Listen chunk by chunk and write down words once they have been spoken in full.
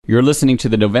You're listening to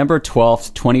the November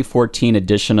 12th, 2014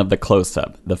 edition of The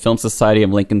Close-Up, the Film Society of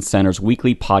Lincoln Center's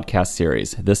weekly podcast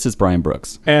series. This is Brian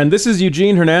Brooks. And this is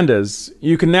Eugene Hernandez.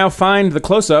 You can now find The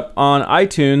Close-Up on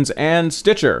iTunes and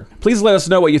Stitcher. Please let us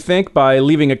know what you think by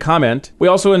leaving a comment. We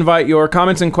also invite your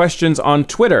comments and questions on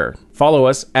Twitter. Follow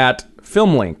us at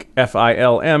Filmlink,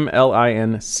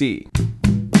 Filmlinc.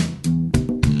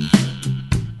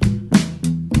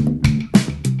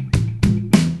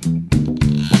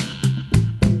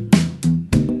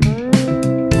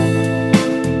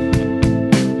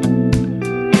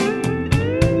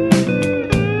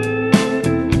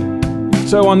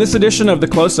 So on this edition of The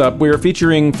Close-Up, we are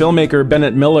featuring filmmaker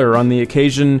Bennett Miller on the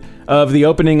occasion of the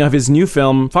opening of his new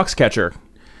film, Foxcatcher.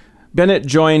 Bennett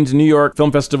joined New York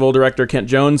Film Festival director Kent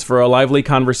Jones for a lively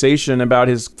conversation about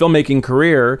his filmmaking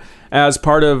career as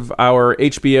part of our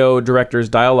HBO Directors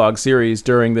Dialogue series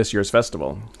during this year's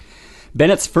festival.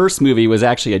 Bennett's first movie was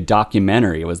actually a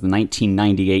documentary. It was the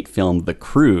 1998 film The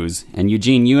Cruise. And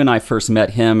Eugene, you and I first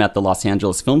met him at the Los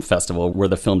Angeles Film Festival where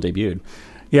the film debuted.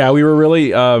 Yeah, we were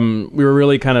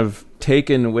really kind of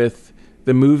taken with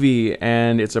the movie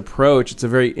and its approach. It's a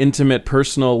very intimate,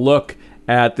 personal look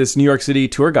at this New York City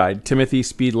tour guide, Timothy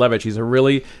Speed Levitch. He's a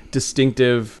really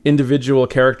distinctive individual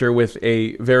character with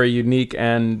a very unique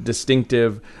and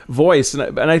distinctive voice.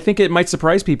 And I think it might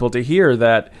surprise people to hear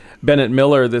that Bennett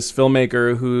Miller, this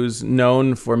filmmaker who's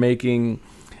known for making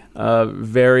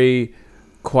very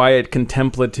quiet,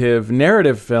 contemplative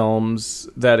narrative films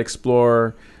that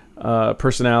explore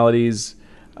personalities,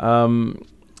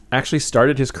 actually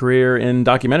started his career in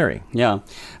documentary. Yeah,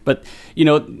 but, you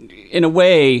know, in a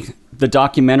way, the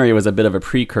documentary was a bit of a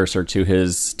precursor to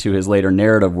his later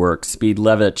narrative work. Speed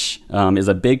Levitch is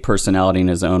a big personality in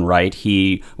his own right.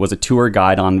 He was a tour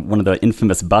guide on one of the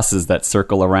infamous buses that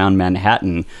circle around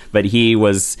Manhattan, but he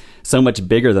was so much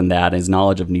bigger than that. His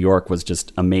knowledge of New York was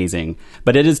just amazing.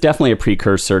 But it is definitely a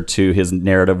precursor to his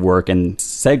narrative work and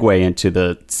segue into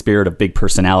the spirit of big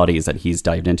personalities that he's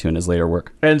dived into in his later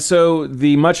work. And so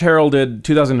the much heralded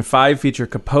 2005 feature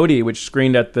Capote, which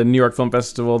screened at the New York Film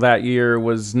Festival that year,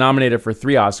 was nominated for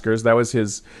 3 Oscars. That was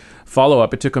his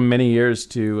follow-up. It took him many years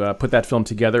to put that film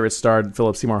together. It starred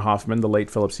Philip Seymour Hoffman, the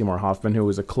late Philip Seymour Hoffman, who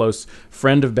was a close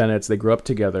friend of Bennett's. They grew up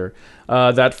together.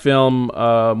 That film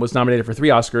was nominated for 3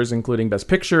 Oscars, including Best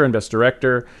Picture and Best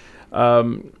Director.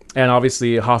 And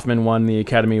obviously, Hoffman won the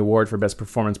Academy Award for Best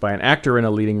Performance by an Actor in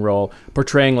a Leading Role,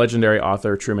 portraying legendary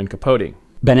author Truman Capote.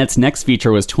 Bennett's next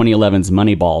feature was 2011's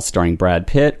Moneyball, starring Brad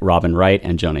Pitt, Robin Wright,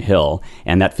 and Jonah Hill,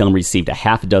 and that film received a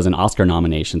half dozen Oscar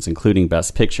nominations, including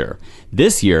Best Picture.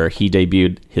 This year, he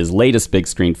debuted his latest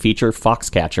big-screen feature,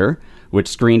 Foxcatcher, which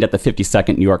screened at the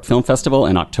 52nd New York Film Festival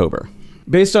in October.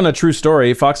 Based on a true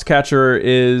story, Foxcatcher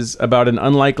is about an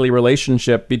unlikely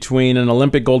relationship between an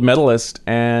Olympic gold medalist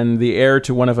and the heir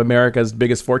to one of America's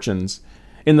biggest fortunes.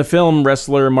 In the film,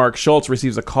 wrestler Mark Schultz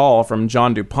receives a call from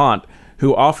John DuPont,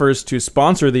 who offers to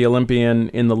sponsor the Olympian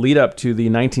in the lead-up to the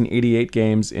 1988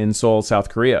 Games in Seoul, South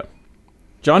Korea.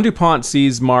 John DuPont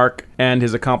sees Mark and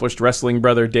his accomplished wrestling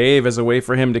brother Dave as a way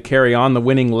for him to carry on the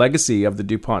winning legacy of the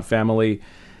DuPont family,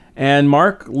 and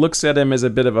Mark looks at him as a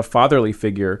bit of a fatherly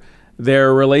figure.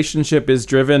 Their relationship is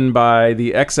driven by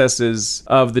the excesses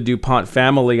of the DuPont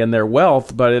family and their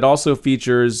wealth, but it also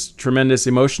features tremendous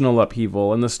emotional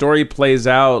upheaval, and the story plays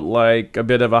out like a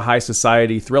bit of a high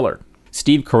society thriller.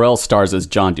 Steve Carell stars as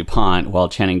John DuPont, while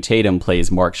Channing Tatum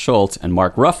plays Mark Schultz, and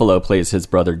Mark Ruffalo plays his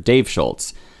brother Dave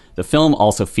Schultz. The film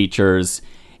also features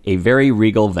a very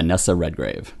regal Vanessa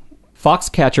Redgrave.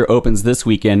 Foxcatcher opens this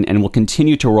weekend and will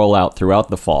continue to roll out throughout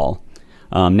the fall.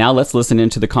 Now let's listen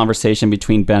into the conversation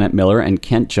between Bennett Miller and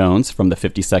Kent Jones from the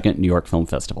 52nd New York Film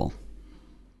Festival.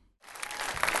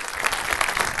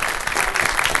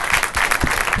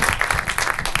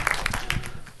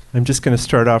 I'm just going to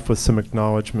start off with some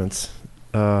acknowledgments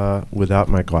without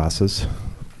my glasses.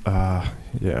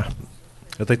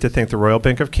 I'd like to thank the Royal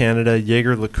Bank of Canada,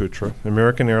 Jaeger-LeCoultre,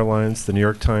 American Airlines, the New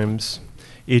York Times,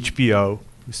 HBO,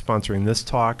 who's sponsoring this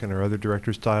talk and our other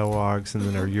directors' dialogues, and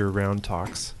then our year-round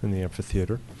talks in the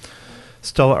amphitheater.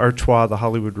 Stella Artois, The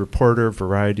Hollywood Reporter,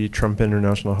 Variety, Trump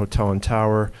International Hotel and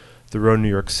Tower, the Row New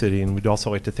York City, and we'd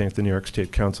also like to thank the New York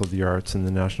State Council of the Arts and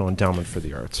the National Endowment for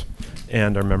the Arts,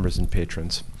 and our members and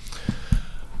patrons.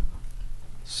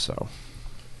 So,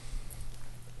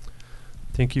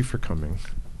 thank you for coming.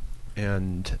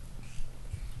 And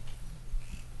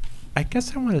I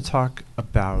guess I want to talk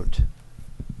about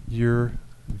your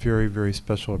very, very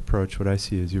special approach, what I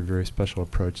see as your very special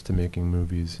approach to making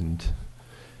movies, and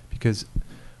because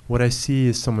what I see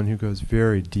is someone who goes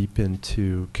very deep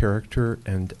into character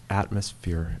and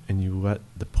atmosphere, and you let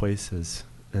the places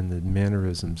and the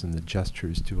mannerisms and the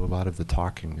gestures do a lot of the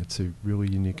talking. It's a really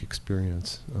unique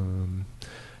experience.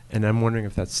 And I'm wondering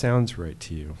if that sounds right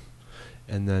to you.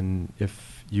 And then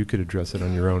if you could address it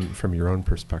on your own, from your own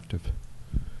perspective.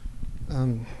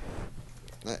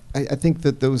 I think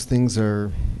that those things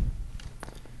are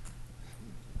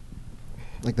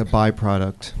like the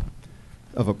byproduct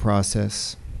of a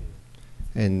process,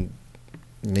 and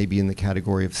maybe in the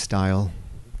category of style.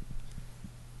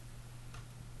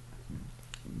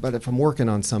 But if I'm working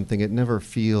on something, it never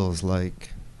feels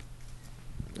like,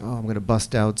 oh, I'm going to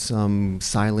bust out some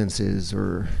silences,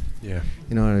 or, Yeah.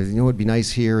 you know what would be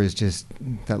nice here is just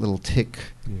that little tick.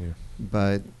 Yeah.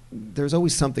 But there's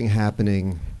always something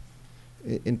happening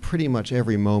in pretty much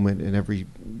every moment, in every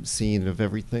scene of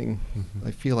everything Mhm.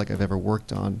 I feel like I've ever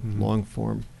worked on, Mhm. long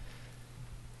form,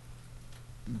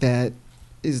 that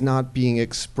is not being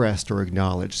expressed or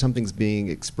acknowledged. Something's being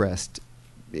expressed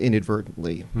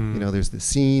inadvertently. Mm. You know, there's the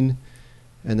scene,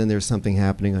 and then there's something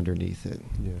happening underneath it.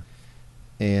 Yeah.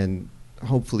 And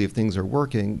hopefully, if things are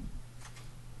working,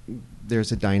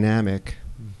 there's a dynamic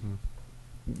Mhm.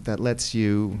 that lets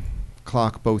you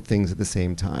clock both things at the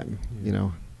same time. Yeah. You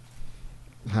know,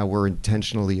 how we're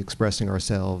intentionally expressing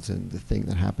ourselves and the thing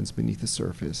that happens beneath the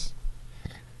surface.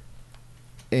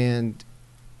 And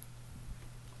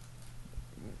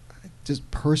just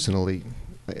personally,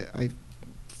 I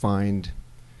find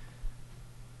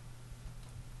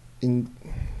in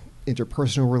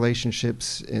interpersonal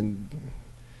relationships and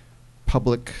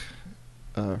public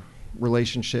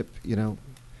relationship, you know,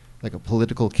 like a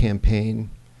political campaign,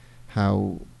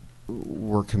 how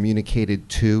we're communicated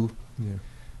to, Yeah.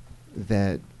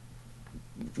 that,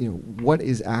 you know, what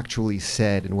is actually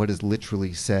said and what is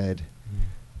literally said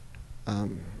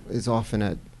is often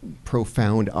at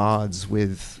profound odds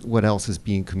with what else is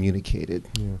being communicated.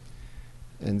 Yeah.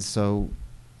 And so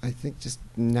I think just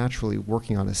naturally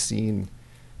working on a scene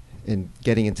and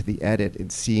getting into the edit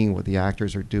and seeing what the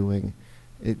actors are doing,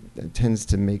 it tends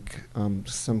to make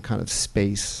some kind of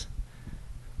space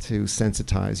to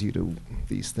sensitize you to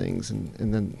these things.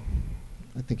 And then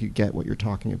I think you get what you're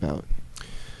talking about.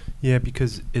 Yeah,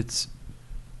 because it's,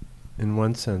 in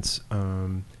one sense,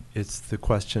 it's the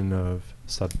question of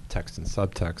subtext and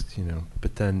subtext, you know.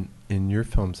 But then in your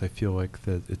films, I feel like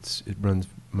that it runs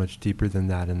much deeper than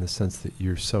that, in the sense that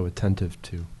you're so attentive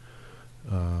to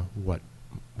what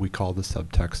we call the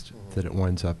subtext, that it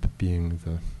winds up being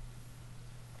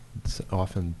it's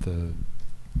often the,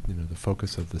 you know, the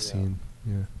focus of the scene.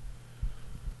 Yeah.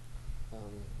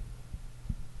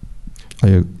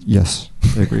 Yes,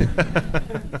 I agree.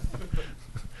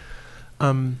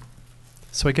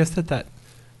 So I guess that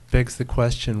begs the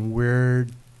question: where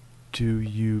do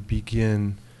you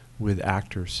begin with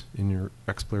actors in your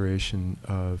exploration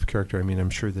of character? I mean, I'm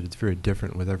sure that it's very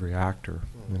different with every actor.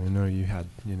 I mean, I know you had,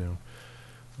 you know,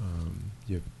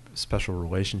 you have special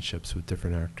relationships with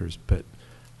different actors, but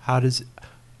how does,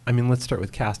 I mean, let's start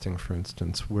with casting, for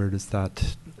instance. Where does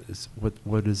that,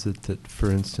 what is it that, for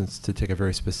instance, to take a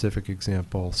very specific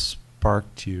example,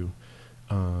 sparked you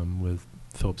with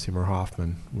Philip Seymour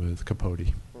Hoffman, with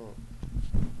Capote?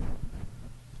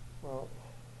 Well,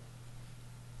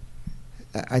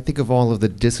 I think of all of the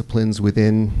disciplines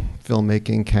within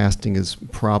filmmaking, casting is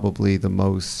probably the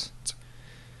most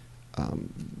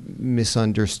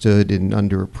misunderstood and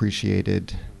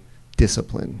underappreciated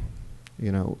discipline,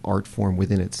 you know, art form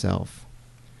within itself.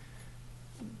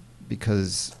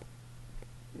 Because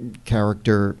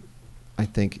character, I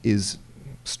think, is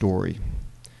story.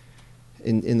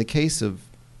 In the case of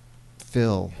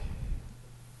Phil,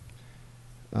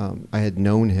 I had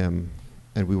known him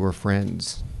and we were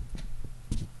friends.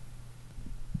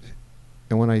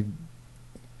 And when I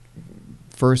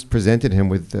first presented him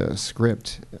with the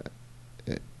script,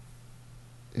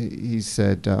 he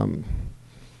said,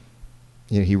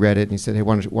 you know, he read it and he said, "Hey,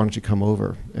 why don't you come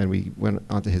over?" And we went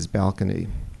onto his balcony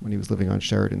when he was living on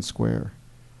Sheridan Square.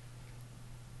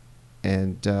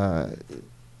 And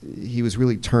he was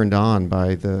really turned on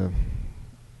by the,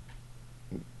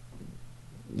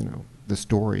 you know, the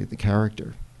story, the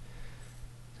character.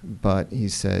 But he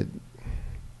said,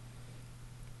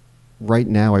 "Right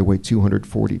now I weigh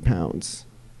 240 pounds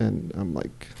and I'm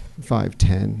like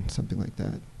 5'10", something like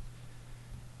that.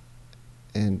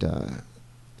 And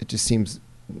it just seems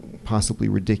possibly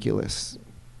ridiculous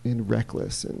and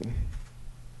reckless." And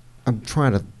I'm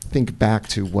trying to think back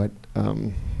to what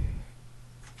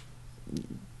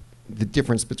the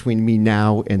difference between me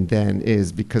now and then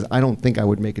is, because I don't think I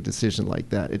would make a decision like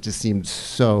that. It just seemed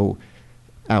so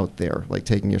out there, like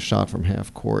taking a shot from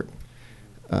half court.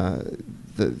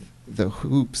 the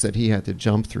hoops that he had to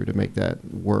jump through to make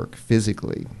that work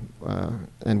physically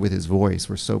and with his voice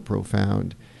were so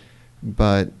profound.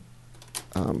 But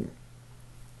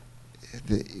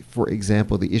for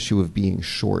example, the issue of being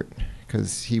short,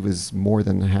 because he was more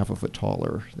than half a foot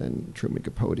taller than Truman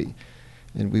Capote,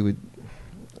 and we would,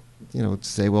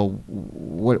 say, well,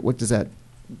 what does that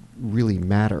really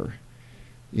matter?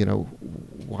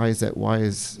 Why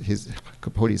is his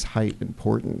Capote's height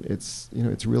important?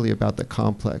 It's really about the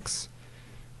complex,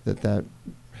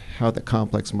 how the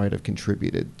complex might have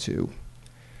contributed to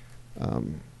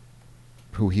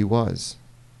who he was.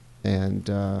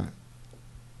 And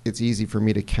it's easy for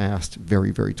me to cast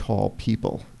very, very tall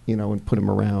people, and put him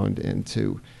around and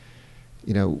to,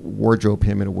 wardrobe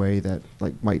him in a way that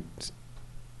might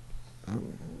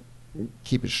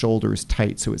keep his shoulders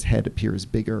tight so his head appears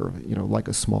bigger, like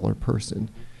a smaller person.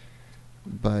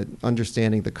 But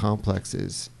understanding the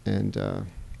complexes and,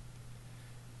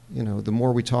 the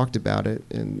more we talked about it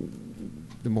and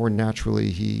the more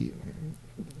naturally he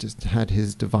just had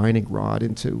his divining rod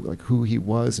into who he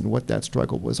was and what that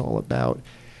struggle was all about,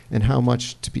 and how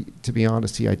much, to be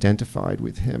honest, he identified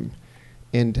with him,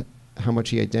 and how much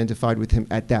he identified with him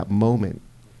at that moment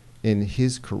in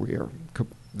his career,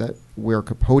 that where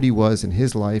Capote was in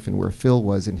his life and where Phil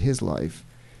was in his life,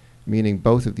 meaning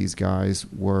both of these guys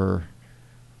were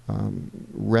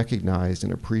recognized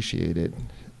and appreciated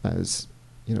as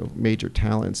major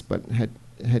talents, but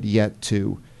had yet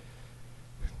to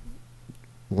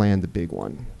land the big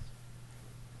one.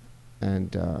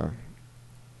 And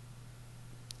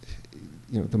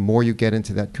the more you get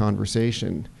into that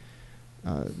conversation,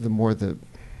 the more the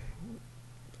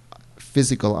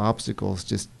physical obstacles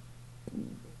just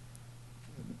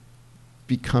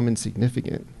become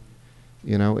insignificant,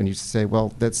 and you say,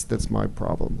 well, that's my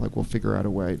problem. We'll figure out a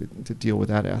way to deal with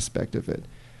that aspect of it.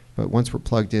 But once we're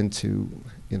plugged into,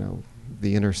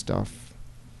 the inner stuff,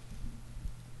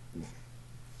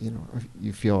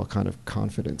 you feel a kind of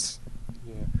confidence.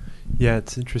 Yeah,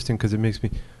 it's interesting because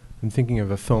I'm thinking of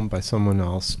a film by someone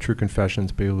else, True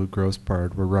Confessions by Lou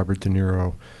Grossbard, where Robert De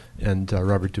Niro and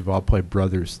Robert Duvall play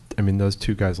brothers. I mean, those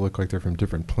two guys look like they're from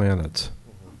different planets.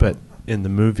 But in the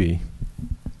movie,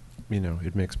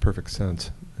 it makes perfect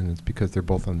sense. And it's because they're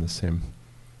both on the same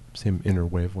inner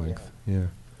wavelength. Yeah.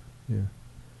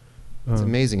 It's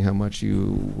amazing how much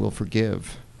you will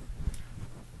forgive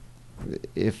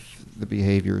if the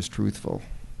behavior is truthful.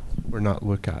 Or not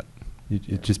look at.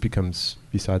 It just becomes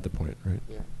beside the point, right?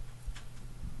 Yeah.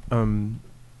 I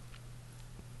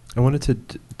wanted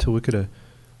to look at a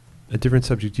different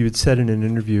subject. You had said in an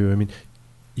interview,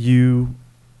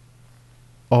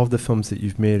 all of the films that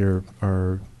you've made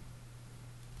are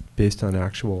based on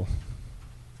actual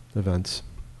events.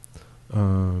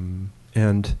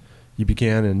 And you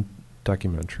began in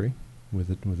documentary, with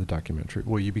a documentary.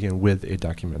 Well, you began with a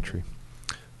documentary.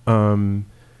 I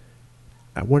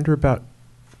wonder about,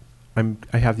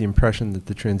 I have the impression that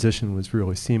the transition was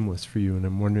really seamless for you, and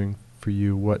I'm wondering for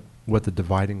you what the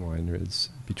dividing line is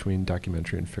between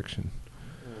documentary and fiction.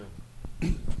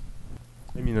 I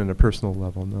mean, on a personal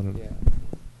level, not on. Yeah.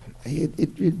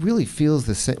 It really feels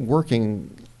the same.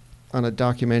 Working on a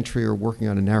documentary or working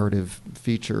on a narrative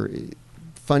feature, it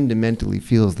fundamentally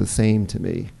feels the same to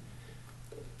me.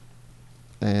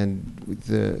 And with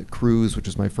The Cruise, which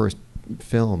was my first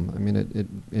film, it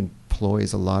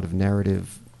employs a lot of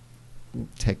narrative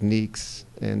techniques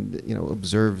and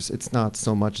observes. It's not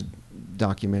so much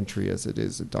documentary as it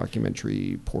is a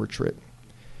documentary portrait,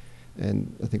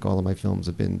 and I think all of my films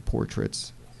have been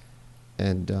portraits,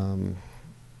 and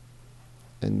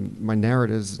my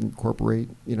narratives incorporate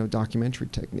documentary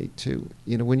technique too.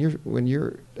 When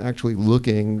you're actually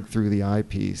looking through the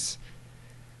eyepiece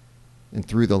and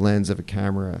through the lens of a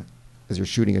camera as you're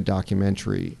shooting a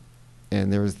documentary,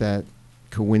 and there's that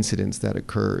coincidence that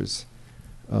occurs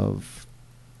of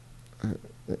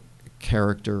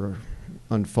character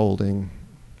unfolding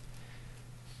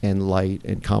and light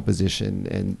and composition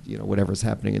and whatever's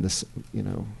happening in this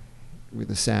with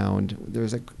the sound.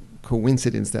 There's a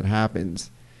coincidence that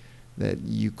happens that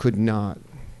you could not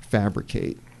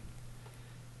fabricate,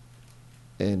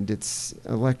 and it's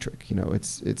electric.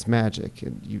 It's magic,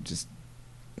 and you just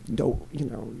know.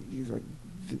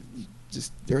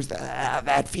 There's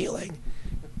that feeling,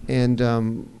 and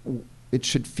it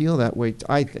should feel that way.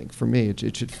 I think for me,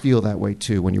 it should feel that way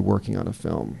too when you're working on a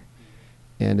film,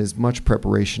 and as much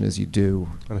preparation as you do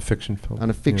on a fiction film. On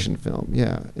a fiction film,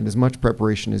 yeah, and as much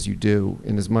preparation as you do,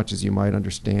 and as much as you might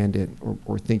understand it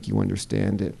or think you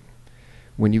understand it,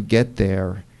 when you get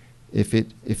there, if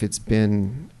it's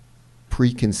been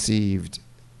preconceived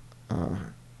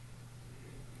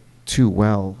too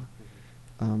well,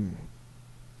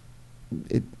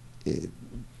 it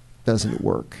doesn't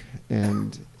work.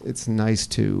 And it's nice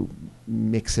to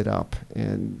mix it up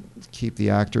and keep the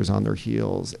actors on their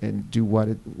heels and do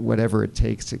whatever it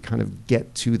takes to kind of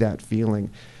get to that feeling,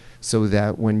 so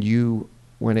that when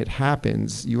it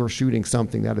happens, you are shooting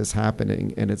something that is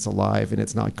happening and it's alive and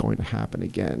it's not going to happen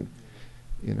again,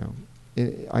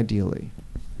 ideally.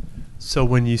 So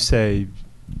when you say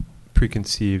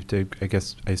preconceived, I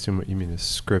assume what you mean is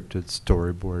scripted,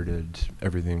 storyboarded,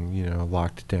 everything,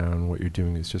 locked down. What you're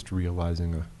doing is just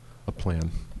realizing a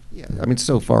plan. Yeah, I mean,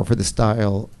 so far for the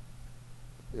style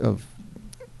of,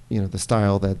 the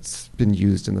style that's been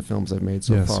used in the films I've made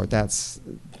so far, that's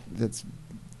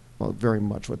very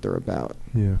much what they're about.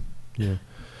 Yeah, yeah.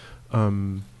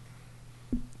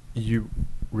 You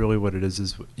really, what it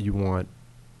is you want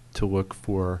to look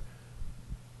for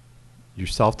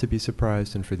yourself to be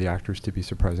surprised and for the actors to be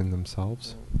surprising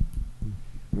themselves.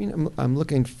 I mean, I'm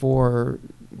looking for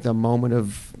the moment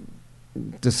of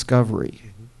discovery,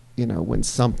 when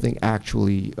something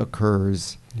actually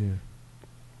occurs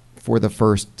for the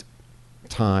first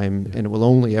time, and it will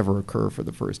only ever occur for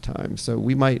the first time. So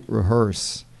we might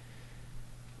rehearse,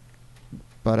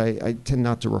 but I tend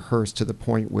not to rehearse to the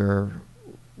point where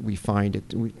we find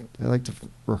it. I like to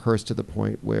rehearse to the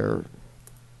point where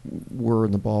we're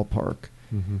in the ballpark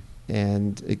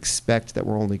and expect that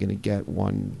we're only going to get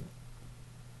one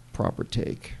proper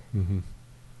take,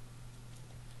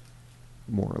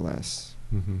 more or less.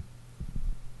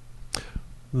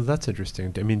 Well, that's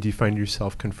interesting. I mean, do you find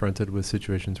yourself confronted with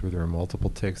situations where there are multiple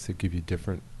takes that give you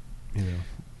different,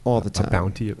 all the time, a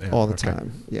bounty? All the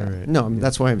time. Yeah. Right. No, I mean,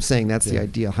 that's why I'm saying that's the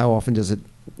idea. How often does it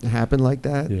happen like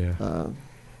that? Yeah.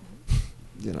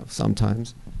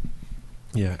 Sometimes.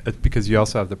 Yeah, because you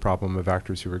also have the problem of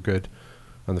actors who are good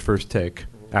on the first take,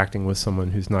 acting with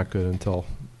someone who's not good until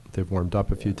they've warmed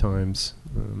up a few times.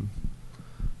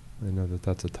 I know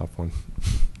that's a tough one.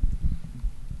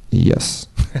 Yes.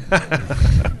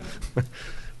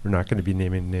 We're not going to be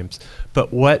naming names.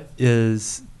 But what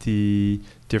is the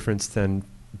difference then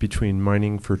between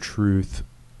mining for truth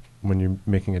when you're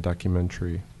making a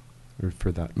documentary or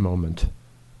for that moment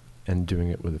and doing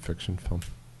it with a fiction film?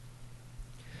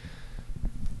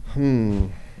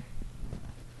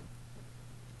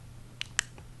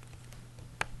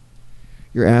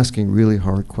 You're asking really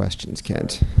hard questions,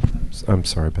 Kent. I'm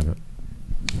sorry, Bennett.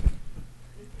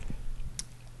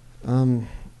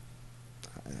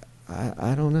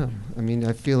 I don't know. I mean,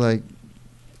 I feel like,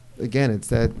 again, it's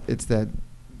that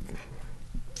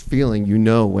feeling,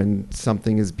 when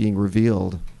something is being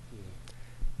revealed.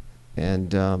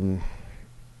 And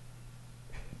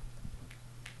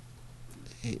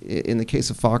in the case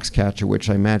of Foxcatcher, which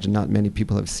I imagine not many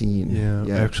people have seen. Yeah,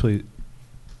 actually,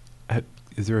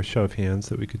 is there a show of hands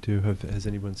that we could do? Has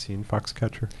anyone seen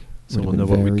Foxcatcher? So we'll know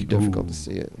what we very difficult to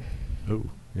see it. Oh,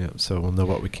 yeah. So we'll know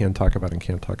what we can talk about and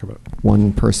can't talk about.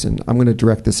 One person. I'm going to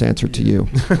direct this answer to you.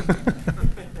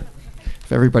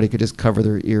 If everybody could just cover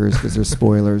their ears because there's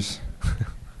spoilers.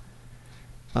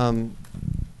 Well,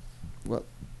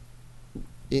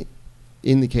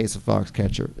 in the case of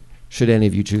Foxcatcher, should any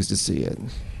of you choose to see it?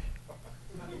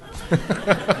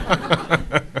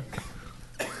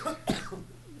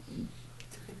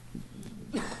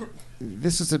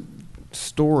 This is a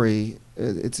story,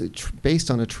 it's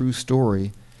based on a true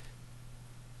story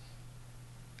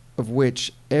of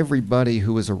which everybody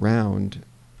who was around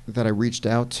that I reached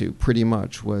out to pretty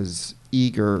much was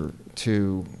eager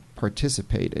to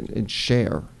participate and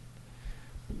share.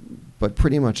 But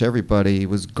pretty much everybody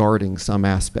was guarding some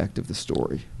aspect of the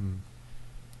story,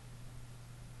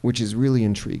 which is really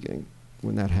intriguing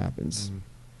when that happens.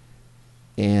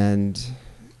 And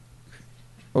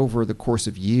over the course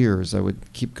of years, I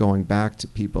would keep going back to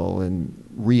people and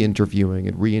re-interviewing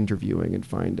and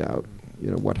find out,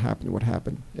 what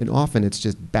happened. And often it's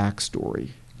just backstory.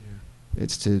 Yeah.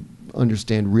 It's to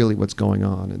understand really what's going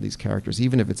on in these characters,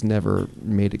 even if it's never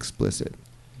made explicit.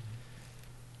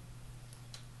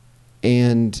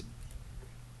 And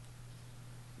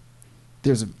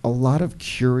there's a lot of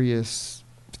curious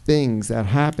things that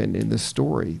happen in the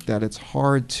story that it's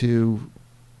hard to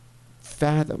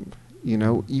fathom.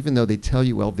 Even though they tell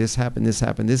you, well, this happened,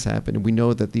 and we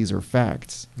know that these are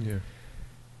facts. Yeah.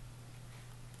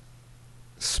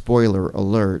 Spoiler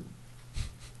alert.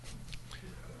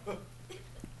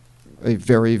 A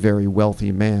very, very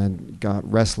wealthy man got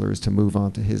wrestlers to move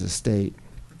onto his estate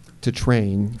to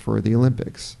train for the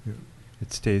Olympics. Yeah.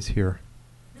 It stays here.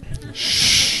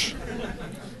 Shh.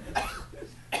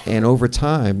 And over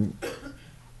time,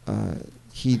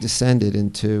 he descended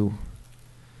into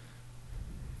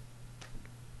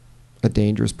a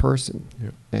dangerous person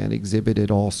Yep. and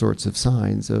exhibited all sorts of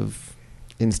signs of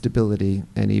instability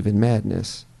and even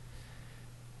madness.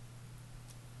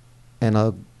 And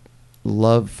a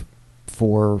love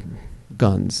for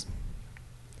guns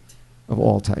of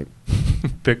all type.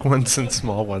 Big ones and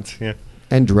small ones, yeah.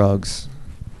 And drugs.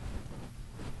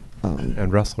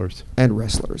 And wrestlers. And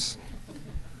wrestlers.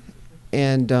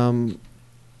 And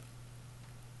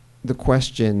the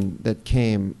question that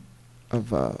came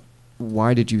of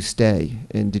why did you stay,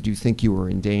 and did you think you were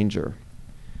in danger?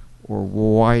 Or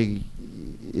why,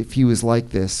 if he was like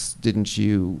this, didn't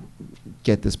you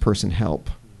get this person help?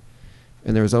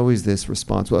 And there was always this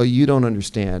response, well, you don't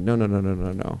understand.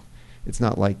 No. It's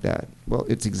not like that. Well,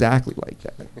 it's exactly like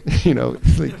that. You know,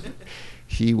 like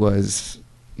he was,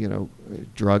 you know,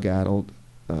 drug-addled,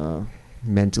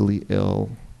 mentally ill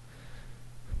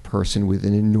person with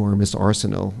an enormous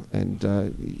arsenal,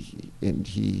 and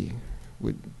he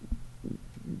would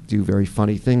do very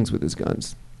funny things with his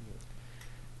guns.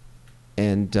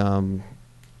 And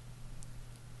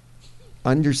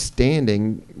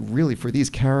understanding, really, for these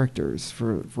characters,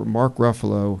 for Mark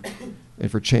Ruffalo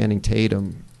and for Channing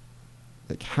Tatum,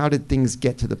 like, how did things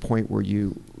get to the point where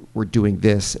you were doing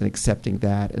this and accepting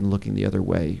that and looking the other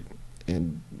way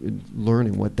and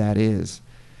learning what that is?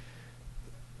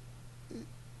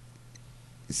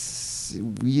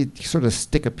 We sort of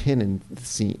stick a pin in the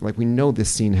scene. Like, we know this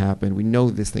scene happened, we know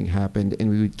this thing happened, and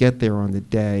we would get there on the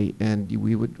day and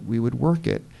we would work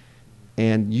it.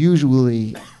 And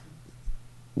usually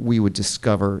we would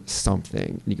discover something.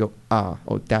 And you go, oh,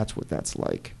 that's what that's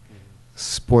like.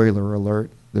 Spoiler alert,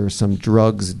 there's some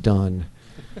drugs done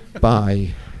by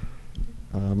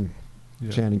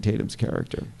Channing Tatum's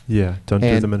character. Yeah, don't do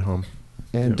And- them at home.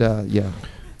 And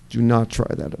do not try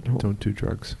that at home Don't do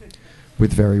drugs.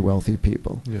 with very wealthy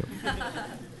people. Yeah.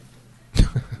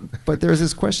 But there's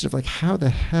this question of, like, how the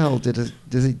hell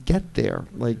does it get there?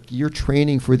 Like, you're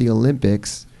training for the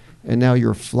Olympics, and now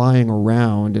you're flying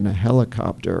around in a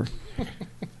helicopter,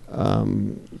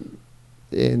 and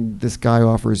this guy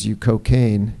offers you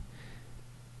cocaine,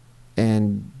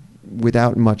 and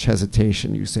without much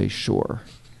hesitation, you say sure,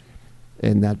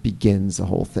 and that begins the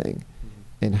whole thing.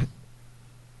 And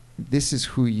this is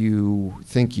who you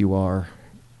think you are,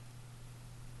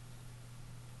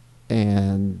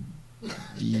 and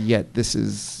yet this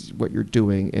is what you're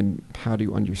doing, and how do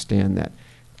you understand that?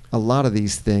 A lot of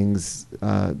these things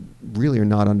really are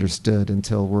not understood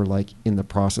until we're, like, in the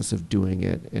process of doing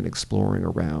it and exploring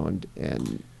around,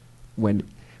 and when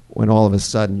all of a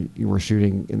sudden you were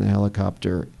shooting in the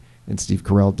helicopter and Steve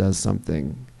Carell does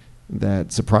something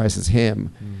that surprises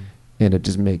him, and it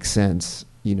just makes sense.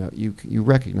 You know, you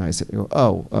recognize it. You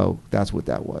go, oh, that's what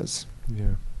that was.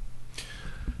 Yeah.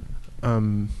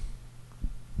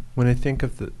 When I think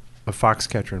of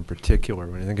Foxcatcher in particular,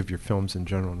 when I think of your films in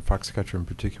general, and Foxcatcher in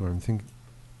particular, I'm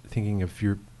thinking of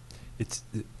it's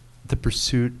the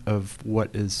pursuit of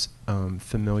what is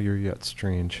familiar yet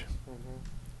strange.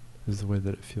 Is the way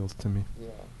that it feels to me.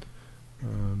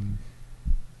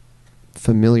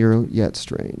 Familiar yet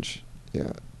strange.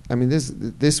 Yeah. I mean,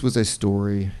 this was a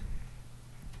story,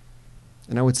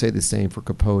 and I would say the same for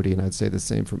Capote, and I'd say the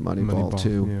same for Moneyball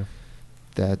too. Yeah.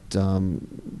 That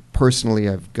personally,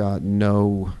 I've got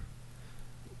no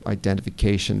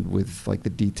identification with, like, the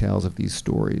details of these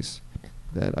stories.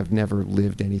 That I've never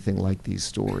lived anything like these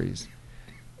stories,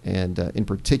 and in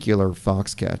particular,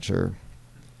 Foxcatcher.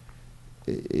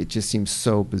 It just seems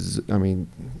so bizarre. I mean,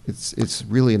 it's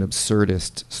really an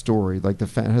absurdist story. Like, it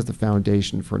has the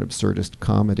foundation for an absurdist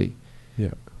comedy.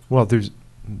 Yeah. Well, that's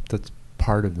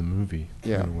part of the movie.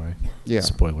 Yeah. Anyway. Yeah.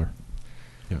 Spoiler.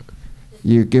 Yeah.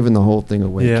 You're giving the whole thing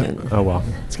away, Yeah. Ken. Oh well.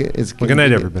 It's Well, good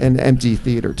night, everybody. An empty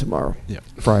theater tomorrow. Yeah.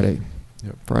 Friday.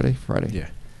 Yep. Friday.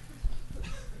 Yeah.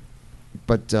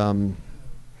 But you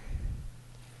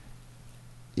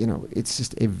know, it's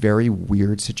just a very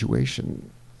weird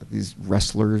situation. These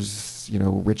wrestlers, you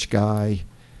know, rich guy,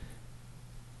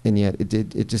 and yet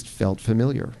it just felt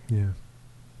familiar. Yeah.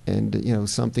 And you know,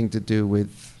 something to do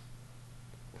with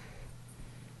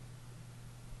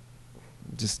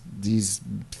just these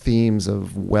themes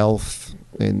of wealth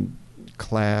and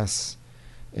class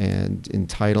and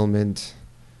entitlement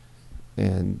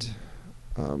and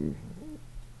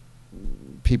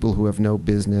people who have no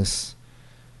business,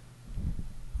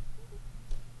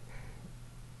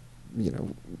 you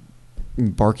know,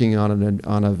 embarking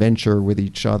on a venture with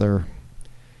each other,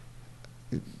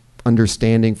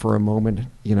 understanding for a moment,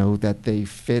 you know, that they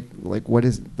fit, like, what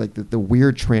is, like, the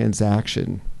weird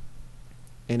transaction,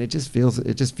 and it just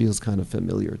feels kind of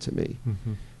familiar to me.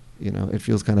 Mm-hmm. You know, it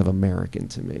feels kind of American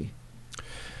to me.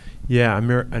 Yeah,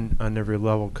 on every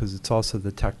level, because it's also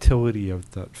the tactility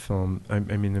of that film. I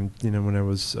mean, when I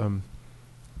was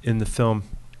in the film,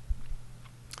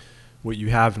 what you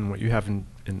have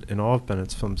in all of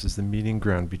Bennett's films is the meeting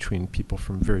ground between people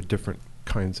from very different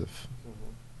kinds of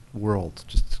worlds,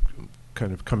 just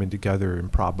kind of coming together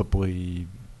improbably,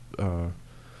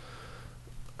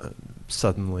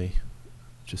 suddenly,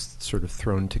 just sort of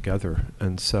thrown together.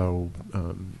 And so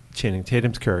Channing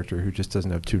Tatum's character, who just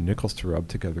doesn't have two nickels to rub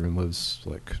together and lives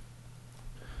like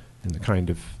in the kind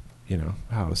of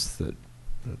house that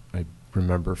I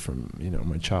remember from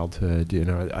my childhood,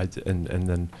 and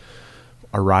then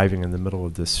arriving in the middle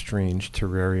of this strange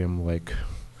terrarium like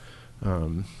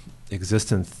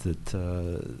existence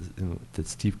that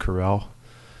Steve Carell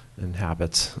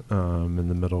inhabits in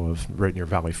the middle of right near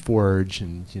Valley Forge,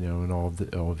 and and all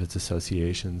of its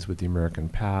associations with the American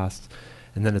past.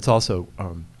 And then it's also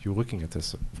you're looking at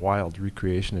this wild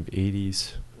recreation of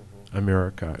 80s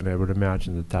America, and I would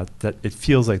imagine that it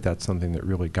feels like that's something that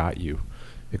really got you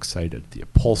excited. The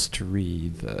upholstery,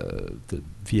 the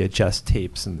VHS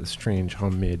tapes, and the strange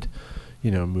homemade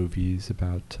movies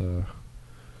about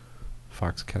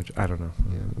Foxcatcher. I don't know.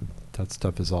 That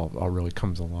stuff is all really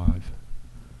comes alive.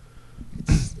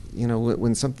 It's,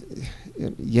 when something,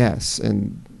 yes,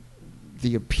 and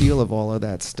the appeal of all of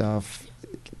that stuff,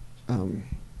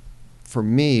 for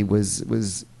me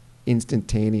was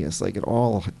instantaneous. Like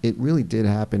it really did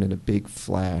happen in a big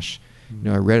flash.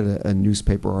 I read a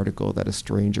newspaper article that a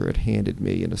stranger had handed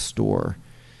me in a store,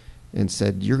 and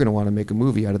said, "You're going to want to make a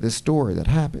movie out of this story that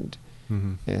happened."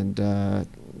 Mm-hmm. And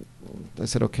I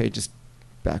said, "Okay, just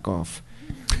back off."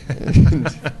 And,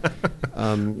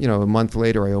 a month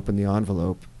later, I opened the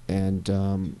envelope,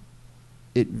 and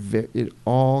it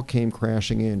all came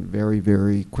crashing in very,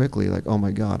 very quickly. Like, oh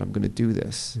my God, I'm going to do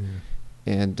this. Yeah.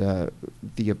 And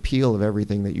the appeal of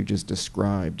everything that you just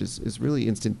described is really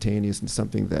instantaneous, and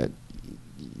something that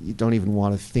you don't even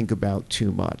want to think about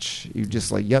too much. You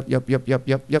just like, yep. How do I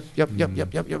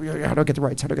get the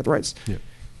rights? How do I get the rights? Yeah.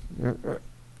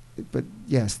 But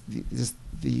yes,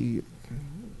 the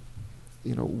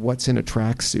what's in a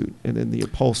tracksuit, and then the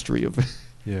upholstery of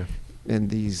and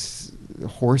these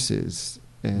horses,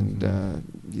 and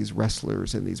these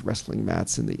wrestlers, and these wrestling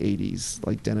mats in the 80s,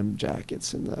 like denim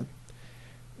jackets, and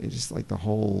it's just like the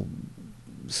whole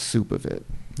soup of it.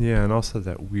 Yeah, and also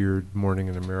that weird Morning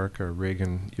in America,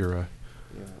 Reagan era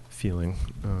feeling.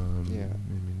 I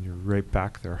mean, you're right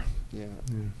back there. Yeah.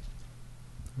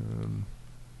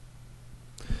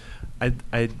 I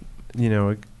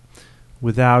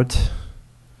without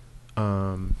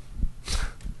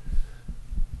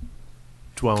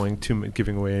dwelling too much,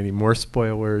 giving away any more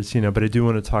spoilers, but I do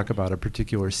want to talk about a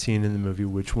particular scene in the movie,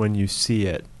 which when you see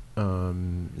it,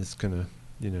 is going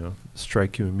to,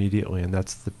 strike you immediately, and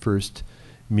that's the first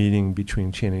meeting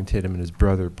between Channing Tatum and his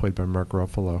brother, played by Mark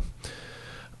Ruffalo,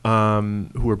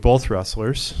 who are both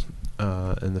wrestlers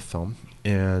in the film,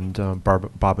 and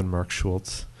Bob and Mark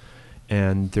Schultz,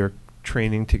 and they're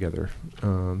training together,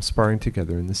 sparring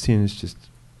together, and the scene is just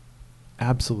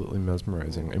absolutely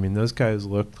mesmerizing. I mean, those guys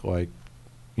look like,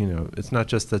 it's not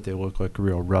just that they look like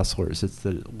real wrestlers, it's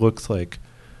that it looks like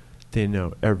they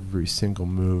know every single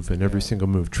move, and every single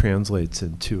move translates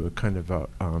into a kind of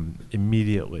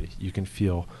immediately you can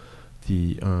feel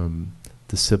the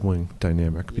sibling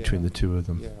dynamic between the two of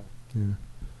them.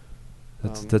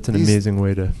 That's an amazing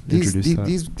way to introduce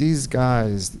that. These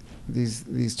guys,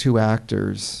 these two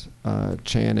actors,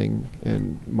 Channing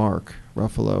and Mark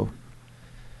Ruffalo,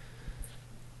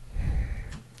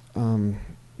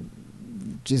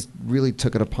 just really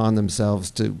took it upon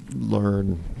themselves to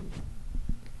learn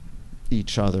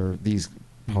each other, these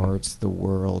parts, the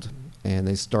world, and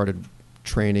they started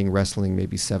training wrestling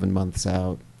maybe 7 months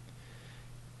out,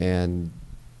 and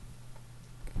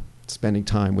spending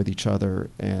time with each other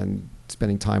and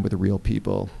spending time with the real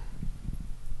people.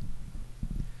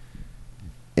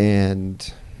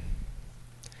 And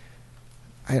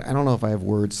I don't know if I have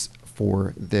words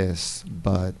for this,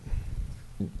 but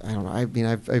I don't know. I mean,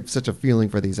 I've such a feeling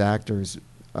for these actors.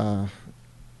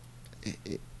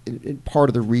 Part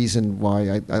of the reason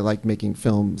why I like making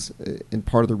films, and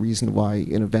part of the reason why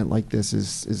an event like this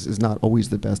is not always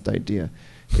the best idea,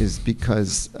 is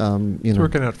because it's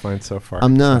working out fine so far.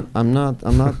 I'm not.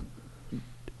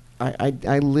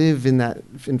 I live in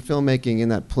filmmaking in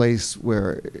that place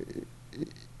where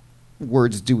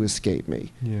words do escape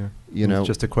me. Yeah. It's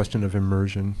just a question of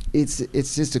immersion. It's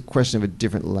just a question of a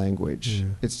different language. Yeah.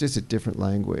 It's just a different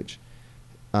language,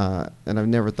 and I've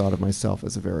never thought of myself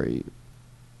as a very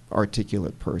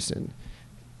articulate person.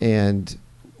 And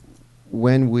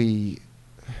when we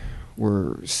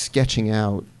were sketching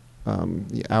out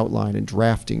the outline and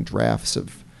drafting drafts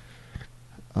of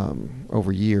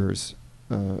over years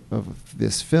of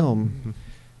this film,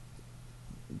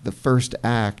 the first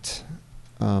act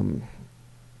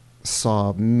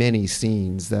saw many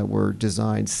scenes that were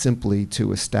designed simply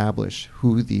to establish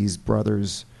who these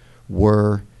brothers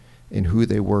were and who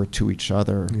they were to each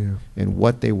other, and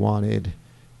what they wanted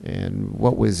and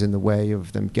what was in the way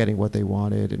of them getting what they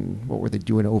wanted, and what were they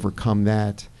doing to overcome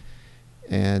that,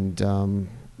 and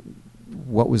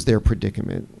what was their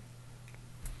predicament,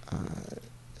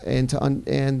 and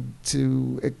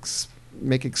to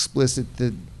make explicit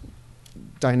the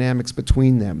dynamics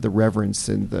between them, the reverence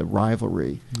and the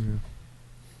rivalry.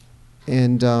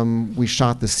 And we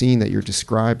shot the scene that you're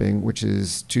describing, which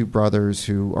is two brothers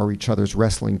who are each other's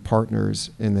wrestling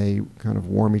partners, and they kind of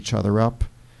warm each other up,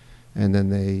 and then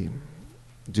they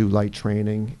do light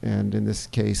training. And in this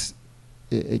case,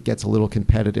 it gets a little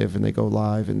competitive, and they go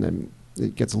live, and then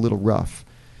it gets a little rough.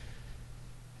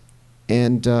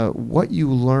 And what you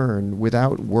learn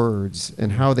without words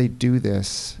and how they do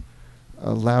this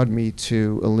allowed me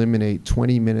to eliminate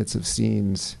 20 minutes of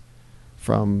scenes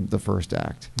from the first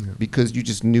act, because you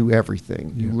just knew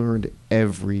everything. You learned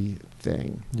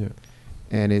everything.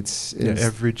 And it's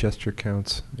every gesture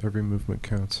counts. Every movement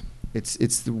counts.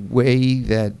 It's the way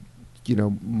that,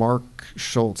 Mark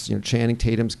Schultz, Channing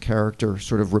Tatum's character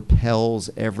sort of repels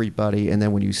everybody, and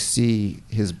then when you see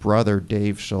his brother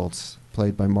Dave Schultz,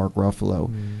 played by Mark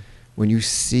Ruffalo, when you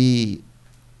see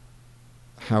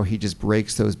how he just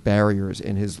breaks those barriers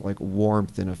and his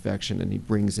warmth and affection, and he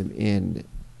brings him in,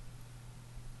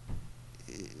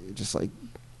 just like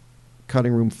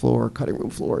cutting room floor,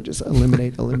 just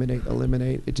eliminate.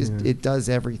 It just it does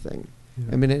everything.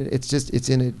 I mean, it's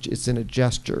in a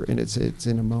gesture, and it's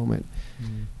in a moment,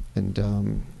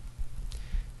 and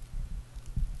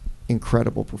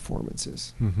incredible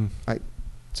performances,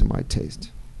 to my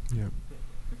taste. Yeah.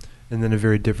 And then a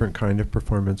very different kind of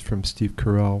performance from Steve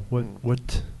Carell.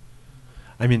 What?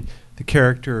 I mean, the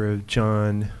character of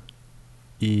John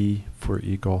E. for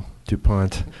Eagle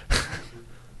DuPont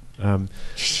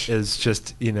is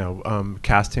just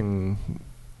casting.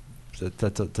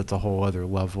 That's a whole other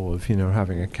level of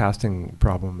having a casting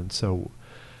problem, and so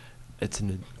it's an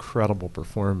incredible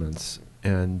performance.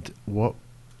 And what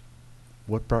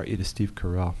brought you to Steve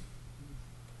Carell?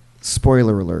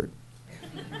 Spoiler alert.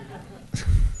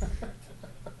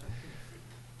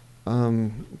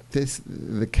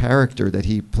 The character that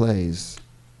he plays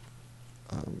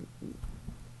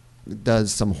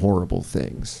does some horrible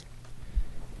things,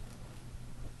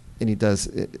 and he does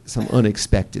some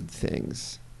unexpected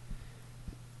things,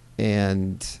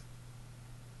 and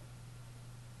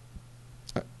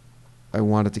I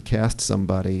wanted to cast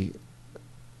somebody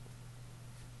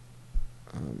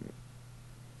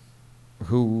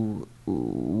who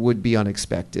would be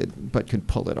unexpected but could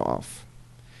pull it off.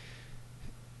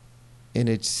 And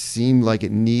it seemed like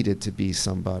it needed to be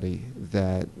somebody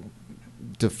that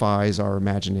defies our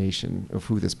imagination of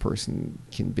who this person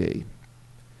can be.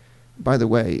 By the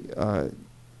way,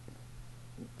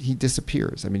 he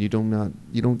disappears. I mean, you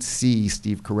don't see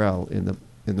Steve Carell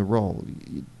in the role.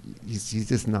 He's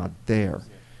just not there.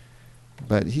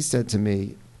 But he said to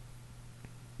me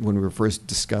when we were first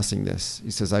discussing this,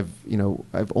 he says, I've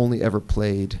only ever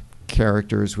played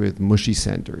characters with mushy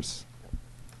centers.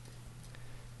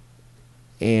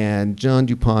 And John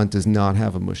DuPont does not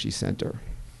have a mushy center,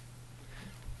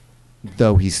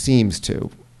 though he seems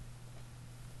to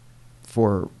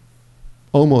for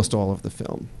almost all of the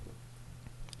film.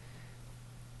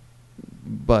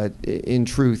 But in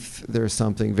truth, there's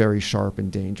something very sharp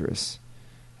and dangerous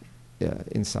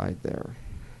inside there.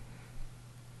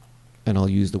 And I'll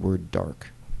use the word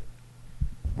dark.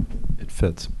 It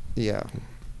fits. Yeah.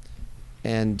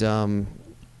 And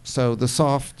so the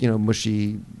soft,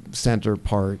 mushy center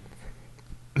part,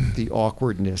 the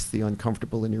awkwardness, the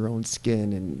uncomfortable in your own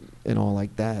skin and all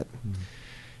like that.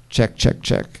 Check.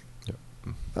 Yep.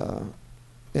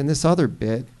 And this other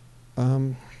bit,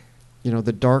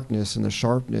 the darkness and the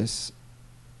sharpness,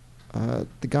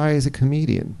 the guy is a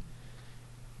comedian,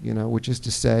 which is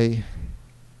to say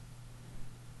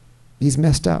he's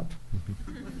messed up.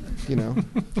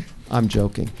 I'm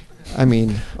joking. I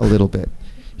mean, a little bit.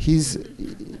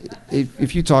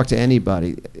 If you talk to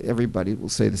anybody, everybody will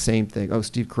say the same thing. Oh,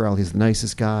 Steve Carell, he's the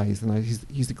nicest guy. He's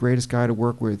the greatest guy to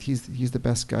work with. He's the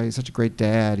best guy. He's such a great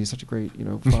dad. He's such a great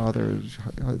father.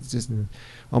 It's just,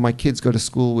 my kids go to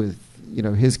school with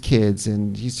his kids,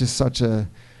 and he's just such a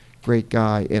great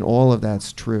guy. And all of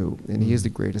that's true. And he is the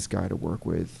greatest guy to work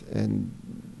with. And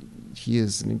he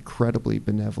is an incredibly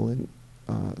benevolent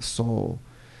soul.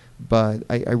 But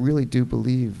I really do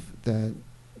believe that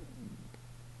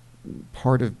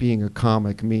part of being a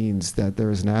comic means that there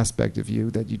is an aspect of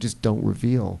you that you just don't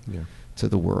reveal Yeah. to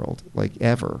the world, like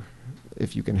ever,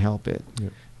 if you can help it. Yeah.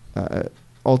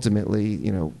 Ultimately,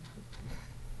 you know,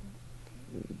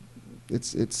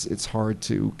 it's hard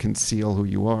to conceal who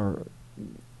you are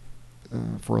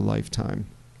for a lifetime.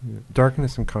 Yeah.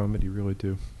 Darkness and comedy really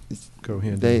do go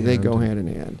hand in hand. They go hand in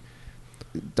hand.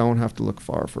 Don't have to look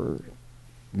far for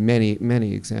many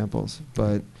examples,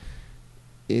 but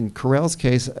in Carell's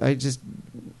case, I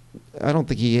don't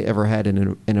think he ever had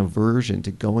an aversion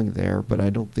to going there, but I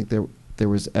don't think there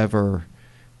was ever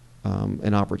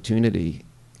an opportunity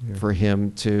for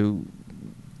him to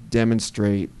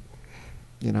demonstrate,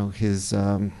 you know, his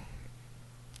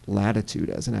latitude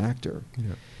as an actor.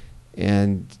 Yeah.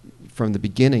 And from the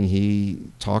beginning,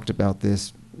 he talked about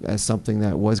this as something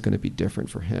that was going to be different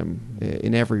for him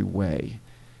in every way.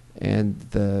 And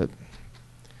the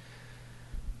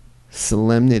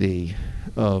solemnity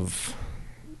of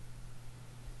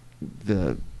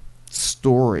the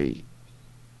story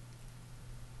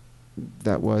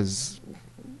that was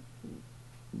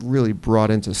really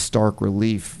brought into stark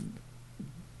relief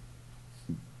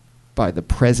by the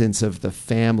presence of the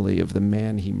family of the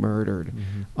man he murdered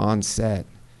on set,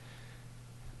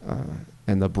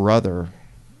 and the brother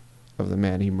of the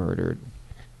man he murdered,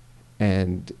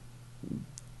 and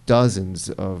dozens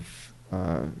of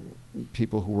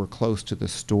people who were close to the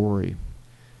story.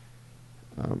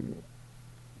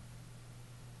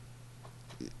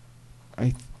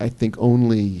 I think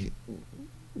only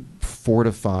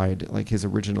fortified like his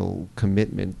original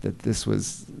commitment that this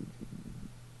was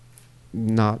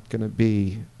not going to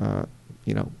be,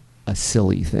 you know, a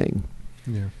silly thing.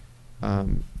 Yeah.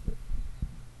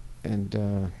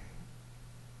 And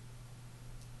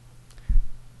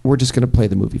we're just going to play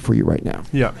the movie for you right now.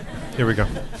 Yeah. Here we go.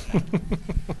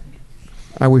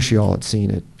 I wish you all had seen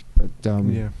it, but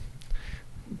Yeah.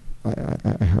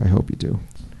 I hope you do.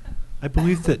 I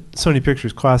believe that Sony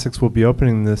Pictures Classics will be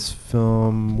opening this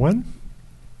film when?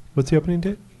 What's the opening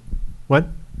date?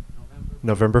 When?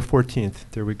 November 14th.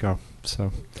 There we go.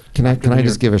 So Can I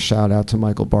just give a shout out to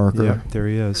Michael Barker yeah, there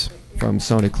he is. from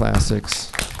Sony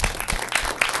Classics.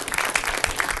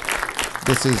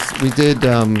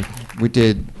 We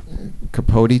did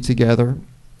Capote together,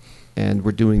 and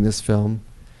we're doing this film.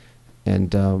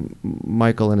 And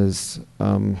Michael and his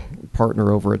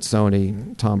partner over at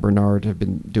Sony, Tom Bernard, have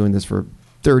been doing this for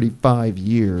 35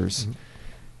 years. Mm-hmm.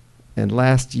 And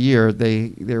last year,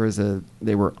 they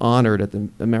were honored at the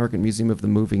American Museum of the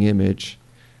Moving Image.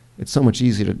 It's so much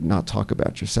easier to not talk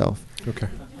about yourself. Okay.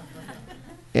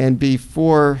 And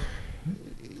before,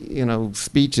 you know,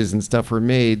 speeches and stuff were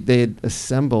made, they had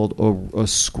assembled a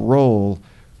scroll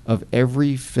of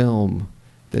every film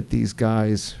that these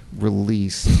guys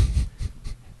released.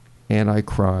 And I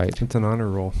cried. It's an honor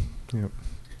roll. Yeah.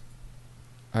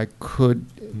 I could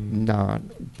not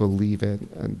believe it.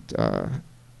 And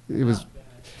it was...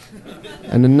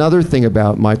 And another thing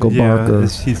about Michael Barker,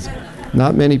 he's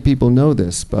not many people know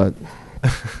this, but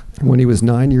when he was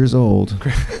 9 years old,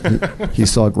 he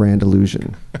saw Grand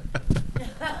Illusion.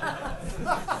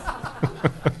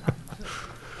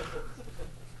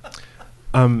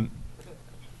 Well,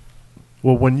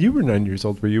 when you were 9 years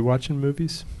old, were you watching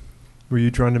movies? Were you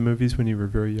drawn to movies when you were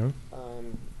very young?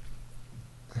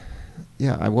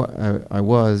 Yeah, I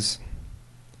was.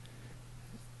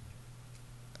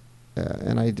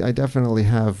 And I definitely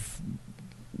have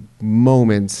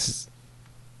moments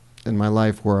in my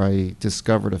life where I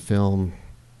discovered a film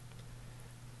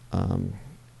and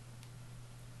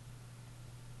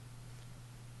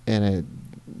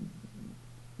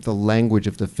the language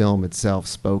of the film itself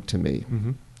spoke to me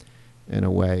in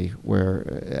a way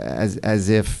where as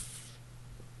if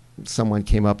someone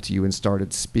came up to you and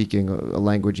started speaking a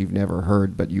language you've never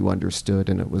heard but you understood,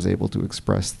 and it was able to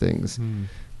express things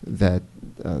that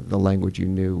the language you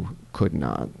knew could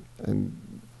not.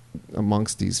 And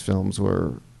amongst these films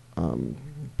were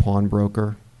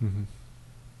Pawnbroker,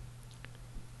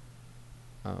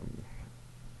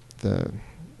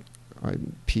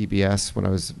 PBS when I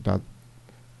was about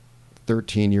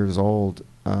 13 years old.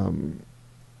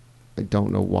 I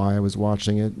don't know why I was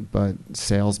watching it, but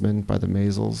Salesman by the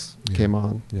Maisels came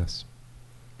on. Yes.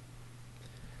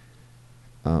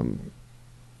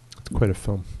 It's quite a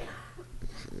film.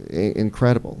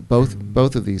 Incredible.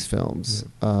 Both of these films.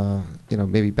 You know,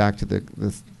 maybe back to the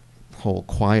whole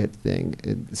quiet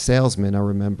thing. Salesman, I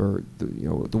remember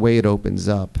the way it opens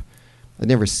up. I'd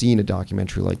never seen a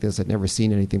documentary like this. I'd never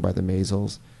seen anything by the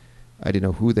Maisels. I didn't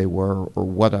know who they were or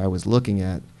what I was looking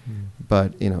at.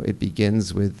 But it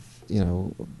begins with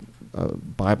a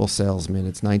Bible salesman.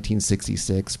 It's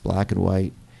 1966, black and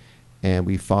white, and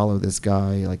we follow this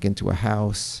guy like into a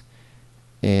house,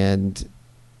 and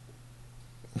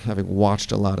having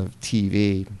watched a lot of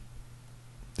TV,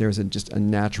 there's just a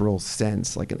natural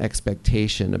sense, like an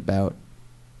expectation about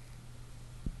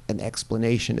an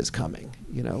explanation is coming,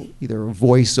 either a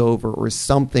voiceover or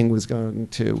something was going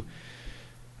to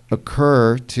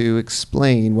occur to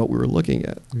explain what we were looking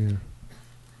at. Yeah.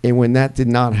 And when that did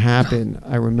not happen,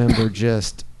 I remember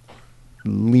just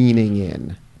leaning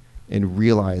in and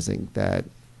realizing that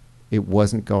it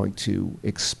wasn't going to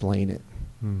explain it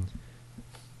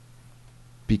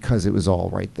because it was all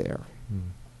right there.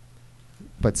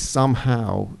 But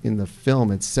somehow in the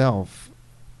film itself,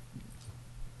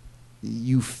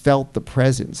 you felt the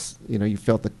presence, you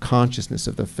felt the consciousness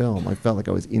of the film. I felt like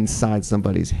I was inside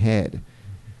somebody's head.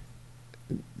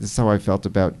 This is how I felt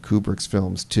about Kubrick's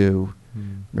films too.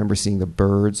 Remember seeing The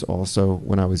Birds also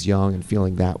when I was young and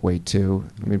feeling that way too.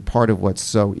 I mean, part of what's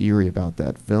so eerie about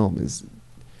that film is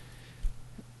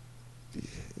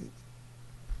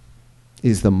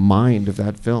the mind of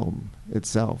that film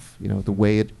itself. The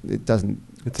way it doesn't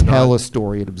tell a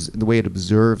story, the way it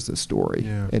observes the story,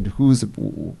 and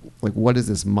what is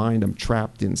this mind I'm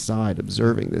trapped inside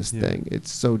observing this thing?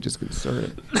 It's so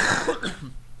disconcerting.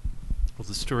 Well,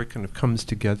 the story kind of comes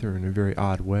together in a very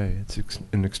odd way. It's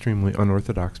an extremely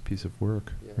unorthodox piece of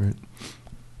work, right?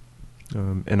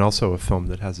 And also a film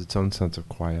that has its own sense of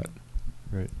quiet,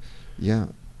 right? Yeah,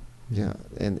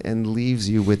 and leaves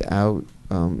you without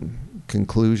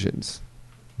conclusions.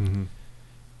 Mm-hmm.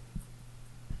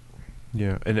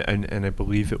 Yeah, and I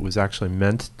believe it was actually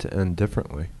meant to end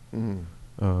differently.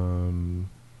 And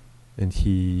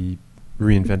he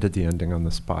reinvented the ending on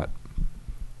the spot.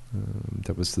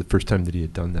 That was the first time that he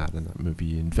had done that in that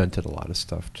movie. He invented a lot of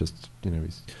stuff. Just, he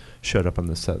showed up on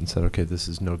the set and said, okay, this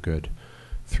is no good.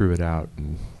 Threw it out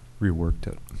and reworked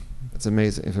it. It's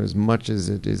amazing. If as much as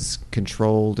it is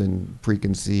controlled and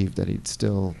preconceived, that he'd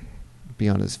still be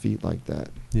on his feet like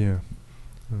that. Yeah.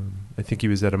 I think he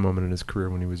was at a moment in his career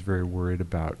when he was very worried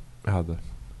about how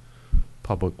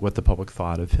what the public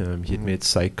thought of him. He had made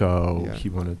Psycho. Yeah. He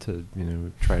wanted to,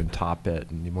 try and top it,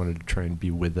 and he wanted to try and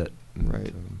be with it. And,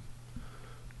 right.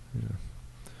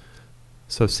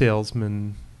 So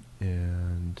Salesman,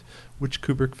 and which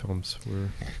Kubrick films were?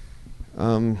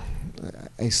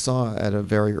 I saw at a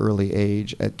very early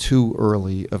age, at too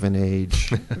early of an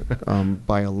age,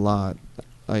 by a lot.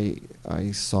 I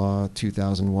saw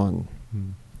 2001.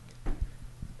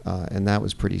 And that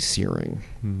was pretty searing.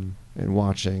 And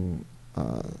watching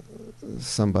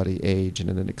somebody age in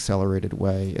an accelerated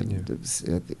way, and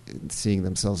seeing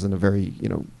themselves in a very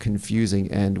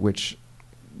confusing end, which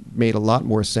made a lot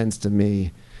more sense to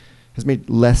me, has made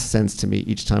less sense to me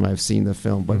each time I've seen the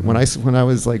film. But when I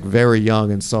was like very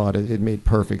young and saw it, it made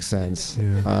perfect sense.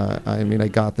 Yeah. I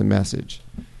got the message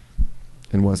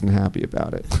and wasn't happy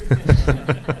about it.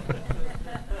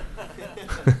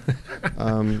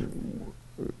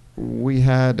 We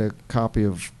had a copy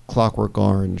of Clockwork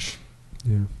Orange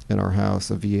in our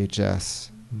house, a VHS.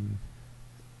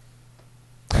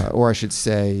 Or I should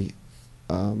say,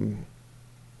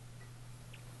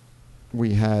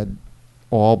 we had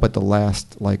all but the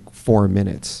last 4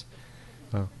 minutes.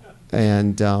 Oh.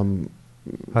 And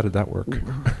how did that work?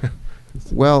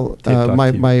 Well,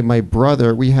 my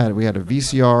brother, we had a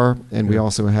VCR, and we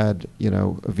also had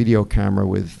a video camera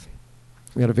with.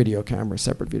 We had a video camera, a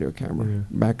separate video camera. Yeah.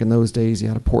 Back in those days, you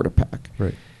had a Portapack.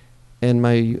 Right. And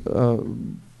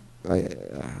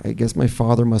I guess my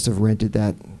father must have rented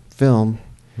that film,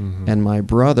 and my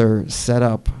brother set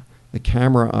up the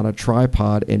camera on a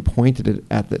tripod and pointed it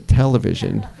at the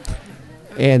television,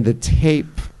 and the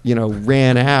tape,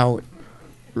 ran out,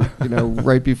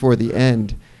 right before the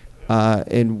end.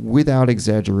 And without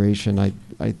exaggeration, I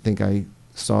think I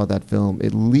saw that film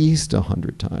at least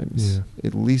 100 times,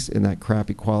 at least in that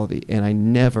crappy quality, and I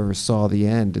never saw the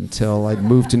end until I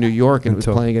moved to New York and it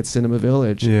was playing at Cinema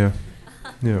Village. Yeah.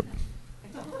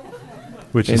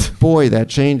 Boy, that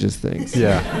changes things.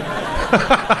 Yeah.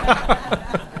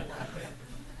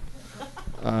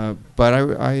 But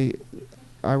I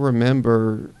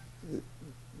remember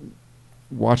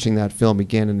watching that film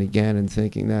again and again and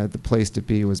thinking that the place to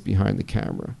be was behind the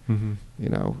camera.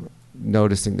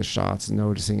 Noticing the shots,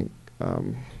 noticing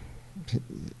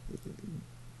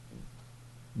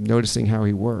how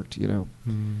he worked,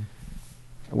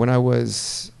 When I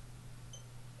was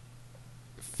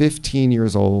 15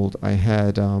 years old, I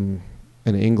had an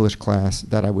English class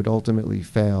that I would ultimately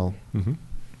fail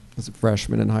as a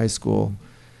freshman in high school,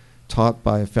 taught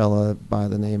by a fella by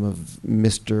the name of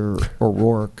Mr.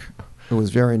 O'Rourke. It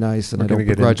was very nice, and I don't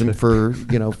begrudge him for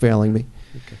failing me.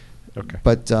 Okay.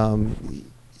 But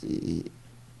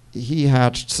he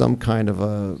hatched some kind of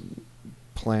a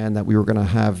plan that we were going to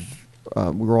have.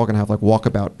 We were all going to have like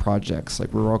walkabout projects.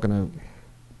 Like we were all going to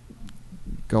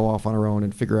go off on our own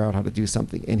and figure out how to do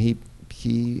something. And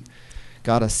he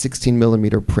got a 16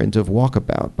 millimeter print of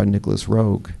Walkabout by Nicholas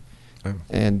Roeg,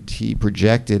 and he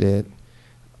projected it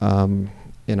in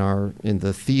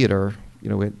the theater. You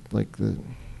know, at like the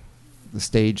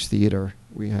stage theater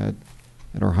we had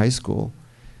at our high school,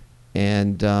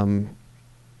 and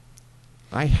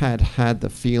I had the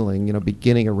feeling, you know,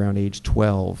 beginning around age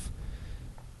 12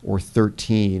 or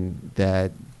 13,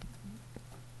 that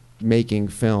making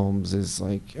films is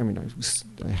like, I mean, I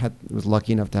was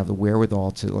lucky enough to have the wherewithal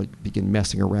to like begin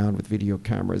messing around with video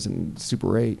cameras and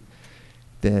Super 8,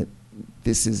 that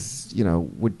this is, you know,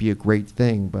 would be a great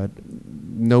thing, but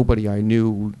nobody I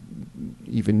knew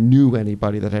even knew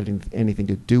anybody that had anything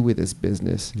to do with this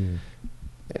business. Yeah.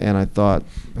 And I thought,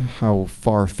 how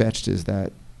far-fetched is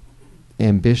that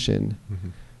ambition? Mm-hmm.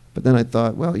 But then I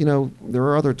thought, well, you know, there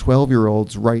are other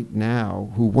 12-year-olds right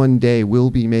now who one day will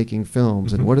be making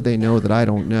films, and what do they know that I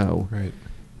don't know? Right.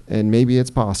 And maybe it's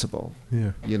possible.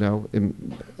 Yeah. You know,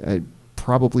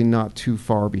 probably not too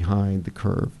far behind the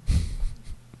curve.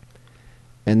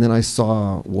 And then I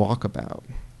saw Walkabout,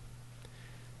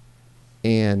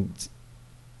 and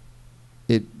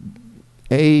it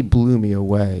blew me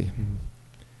away, Mm-hmm.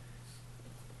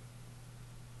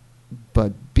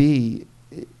 but B,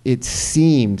 it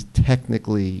seemed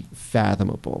technically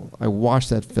fathomable. I watched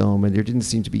that film, and there didn't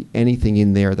seem to be anything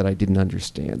in there that I didn't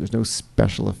understand. There's no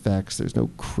special effects. There's no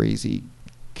crazy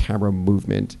camera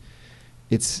movement.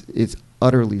 It's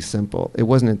utterly simple. It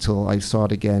wasn't until I saw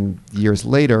it again years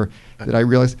later that I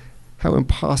realized how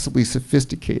impossibly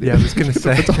sophisticated Yeah, I was gonna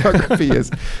say. photography is.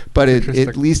 But at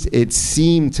Interesting. least it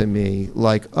seemed to me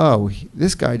like, oh,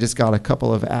 this guy just got a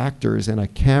couple of actors and a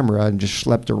camera and just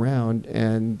schlepped around,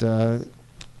 and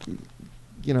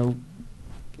you know,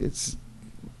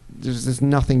 there's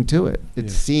nothing to it. It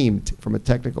Yeah. seemed from a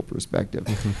technical perspective.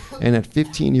 Mhm. And at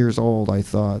 15 years old, I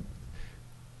thought,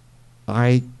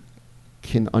 I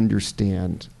can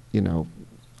understand, you know,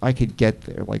 I could get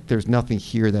there. Like, there's nothing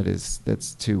here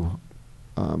that's too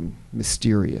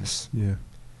mysterious. Yeah.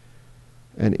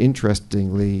 And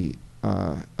interestingly,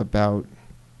 about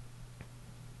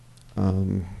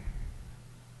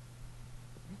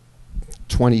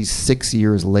 26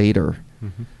 years later,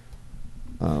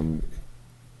 Mm-hmm.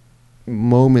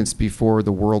 Moments before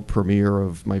the world premiere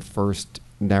of my first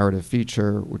narrative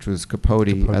feature, which was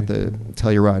Capote, at the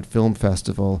Telluride Film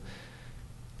Festival,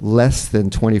 less than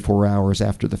 24 hours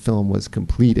after the film was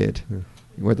completed, Yeah.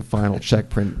 where the final check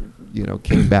print, you know,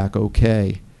 came back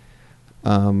okay,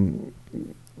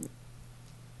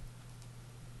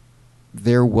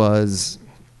 there was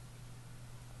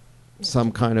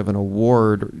some kind of an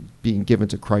award being given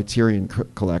to Criterion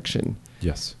Collection.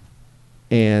 Yes.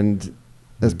 And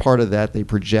as part of that, they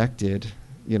projected,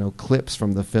 you know, clips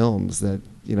from the films that,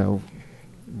 you know,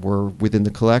 were within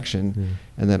the collection. Yeah.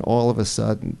 And then all of a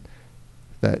sudden,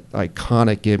 that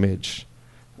iconic image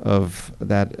of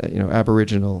that, you know,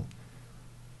 Aboriginal,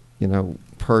 you know,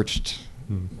 perched,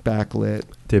 backlit,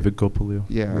 David Gopalil.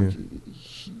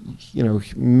 you know,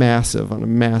 massive, on a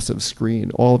massive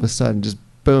screen. All of a sudden, just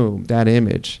boom, that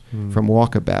image from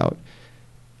Walkabout.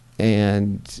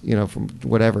 And, you know, from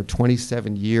whatever,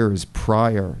 27 years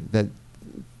prior, that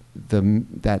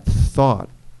thought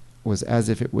was as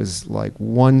if it was like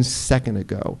 1 second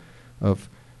ago of,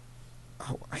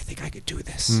 oh, I think I could do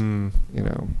this, you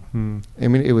know. I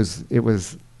mean, it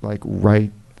was like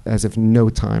right as if no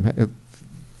time.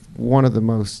 One of the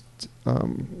most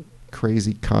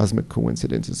crazy cosmic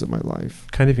coincidences of my life.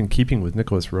 Kind of in keeping with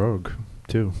Nicholas Roeg,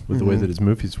 too, with the way that his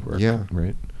movies work. Yeah.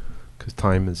 Right? Because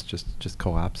time is just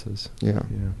collapses. Yeah.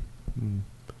 Yeah.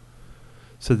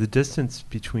 So the distance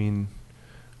between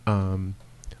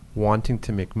wanting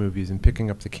to make movies and picking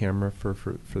up the camera for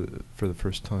the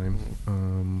first time,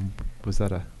 was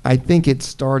that a... I think it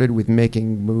started with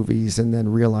making movies and then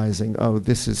realizing, oh,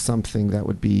 this is something that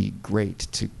would be great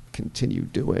to continue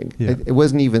doing. Yeah. There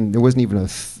wasn't even a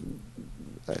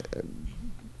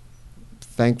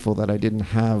thankful that I didn't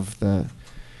have the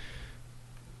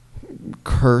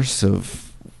curse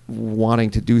of wanting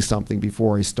to do something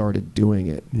before I started doing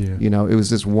it. Yeah. You know, it was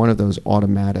just one of those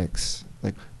automatics,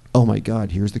 like, oh my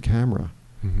God, here's the camera.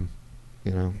 Mm-hmm.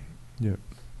 You know. Yeah.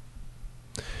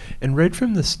 And right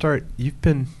from the start, you've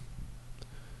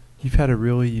had a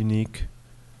really unique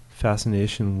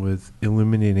fascination with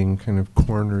illuminating kind of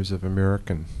corners of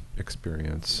American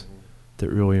experience that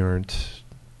really aren't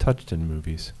touched in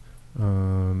movies.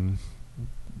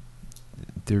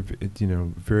 They're, you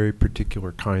know, very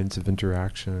particular kinds of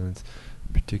interactions,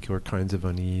 particular kinds of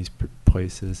unease,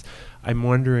 places. I'm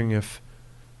wondering if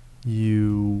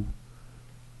you,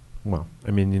 well,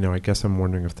 I mean, I guess I'm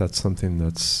wondering if that's something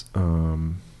that's a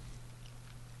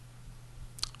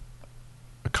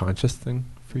conscious thing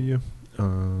for you.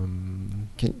 Can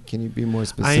you be more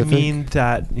specific? I mean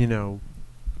that,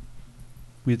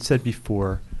 we had said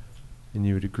before, and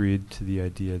you had agreed to the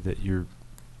idea that you're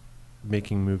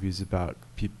making movies about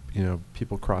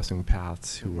people crossing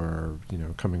paths who are,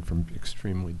 coming from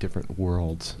extremely different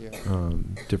worlds,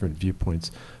 different viewpoints.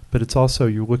 But it's also,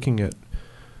 you're looking at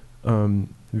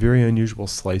very unusual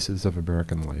slices of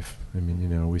American life. I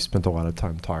mean, we spent a lot of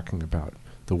time talking about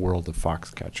the world of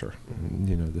Foxcatcher,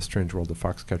 and, the strange world of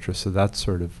Foxcatcher. So that's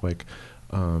sort of like,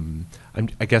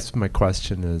 I guess my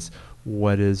question is,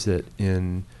 what is it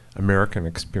in American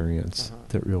experience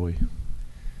that really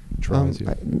draws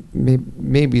you?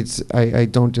 Maybe it's, I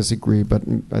don't disagree, but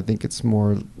I think it's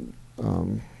more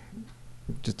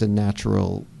just a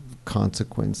natural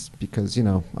consequence because,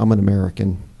 I'm an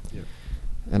American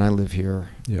and I live here.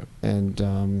 And,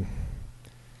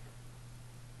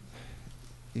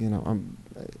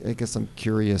 I guess I'm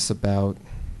curious about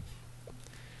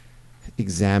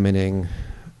examining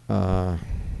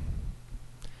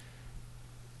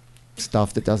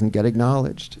stuff that doesn't get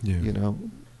acknowledged.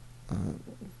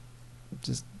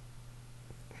 Just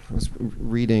I was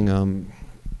reading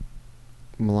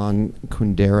Milan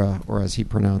Kundera, or as he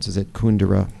pronounces it,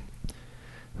 Kundera.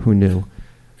 Who knew?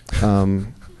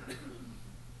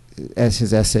 As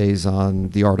his essays on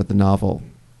the art of the novel,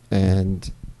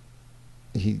 and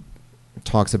he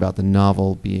talks about the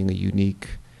novel being a unique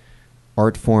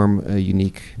art form, a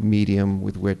unique medium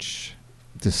with which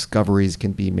discoveries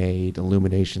can be made,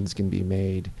 illuminations can be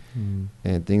made,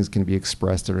 and things can be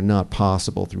expressed that are not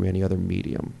possible through any other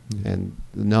medium. And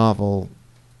the novel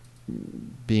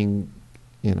being,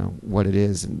 what it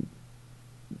is, and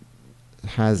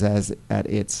has as at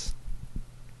its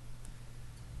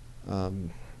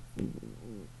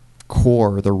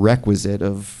core the requisite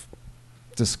of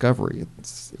discovery. It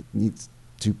needs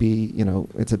to be,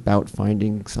 it's about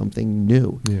finding something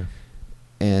new.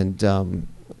 And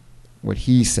what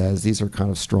he says, these are kind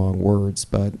of strong words,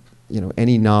 but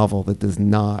any novel that does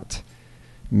not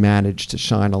manage to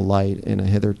shine a light in a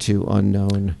hitherto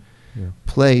unknown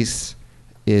place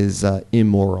is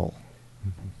immoral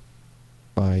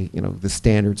by the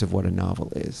standards of what a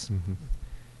novel is.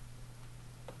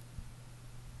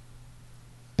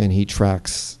 And he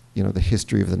tracks the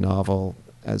history of the novel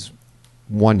as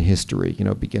one history,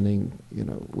 beginning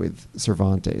with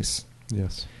Cervantes.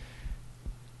 Yes.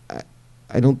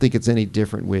 I don't think it's any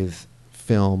different with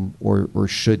film, or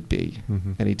should be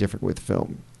any different with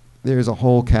film. There's a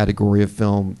whole category of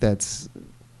film that's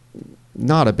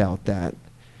not about that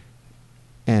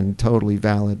and totally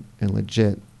valid and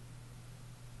legit.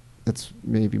 That's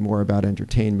maybe more about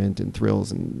entertainment and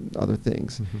thrills and other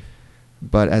things.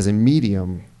 But as a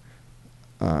medium,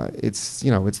 it's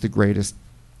it's the greatest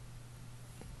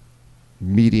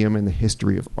medium in the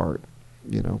history of art,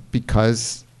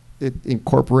 because it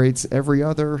incorporates every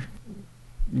other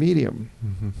medium,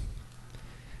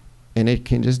 and it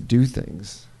can just do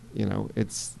things.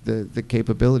 It's the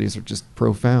capabilities are just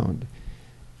profound,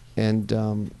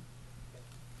 and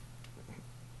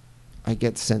I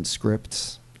get sent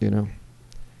scripts, and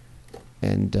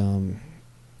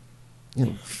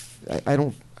I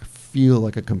don't feel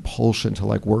like a compulsion to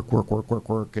like work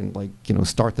and like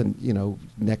start the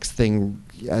next thing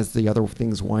as the other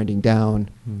thing's winding down.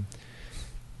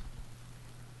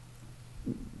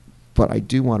 But I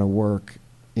do want to work,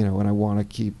 and I want to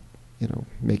keep,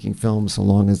 making films so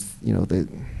long as they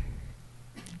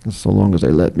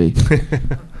let me.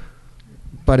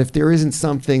 But if there isn't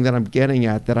something that I'm getting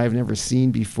at that I've never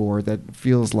seen before that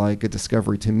feels like a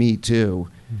discovery to me too,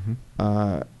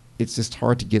 it's just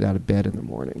hard to get out of bed in the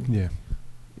morning.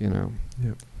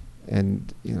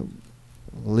 And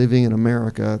living in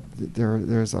America,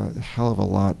 there's a hell of a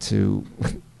lot to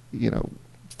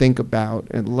think about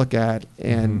and look at,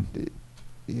 and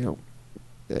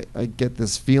I get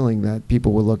this feeling that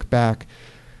people will look back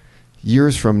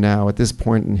years from now at this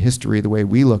point in history the way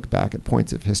we look back at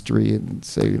points of history and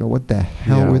say, what the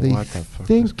hell were they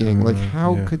thinking? Like,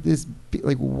 how could this be?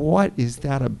 Like, what is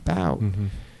that about?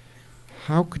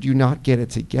 How could you not get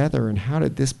it together? And how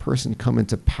did this person come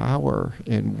into power?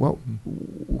 And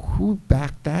who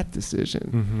backed that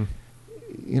decision?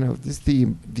 This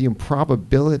the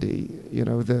improbability.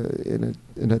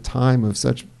 In a time of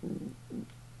such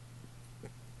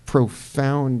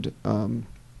profound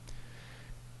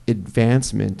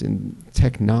advancement in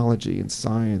technology and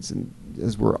science, and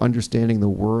as we're understanding the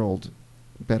world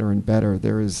better and better,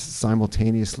 there is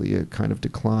simultaneously a kind of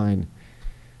decline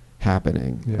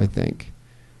happening, Yeah. I think.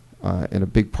 And a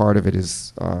big part of it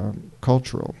is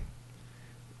cultural.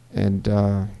 And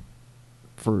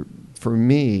for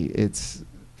me, it's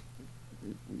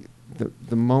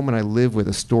the moment I live with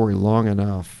a story long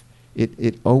enough,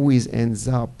 it always ends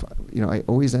up, I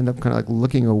always end up kind of like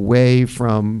looking away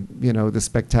from, the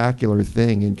spectacular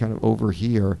thing and kind of over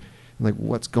here, and like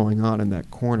what's going on in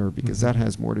that corner, because that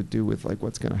has more to do with like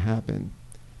what's going to happen.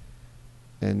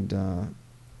 And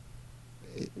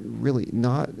really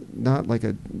not like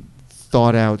a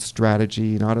thought out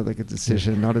strategy, not like a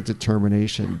decision, not a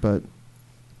determination, but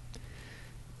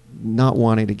not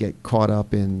wanting to get caught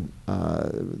up in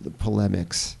the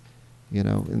polemics,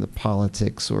 in the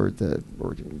politics or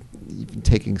even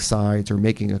taking sides or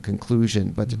making a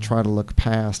conclusion, but to try to look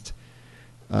past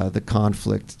the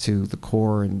conflict to the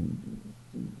core and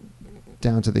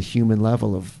down to the human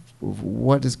level of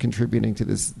what is contributing to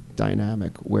this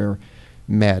dynamic where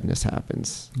madness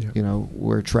happens,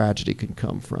 where tragedy can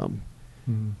come from.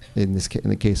 In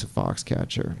the case of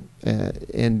Foxcatcher,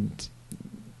 and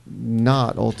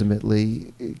not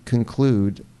ultimately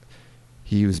conclude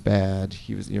he was bad,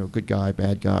 he was good guy,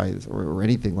 bad guy, or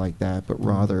anything like that, but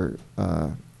rather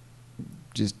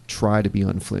just try to be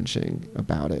unflinching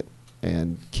about it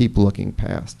and keep looking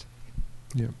past.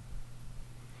 Yeah.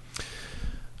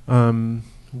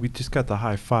 We just got the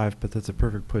high five, but that's a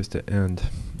perfect place to end.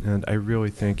 And I really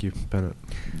thank you, Bennett.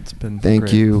 It's been Thank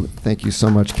great. you. Thank you so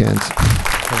much, Kent.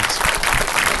 Thanks.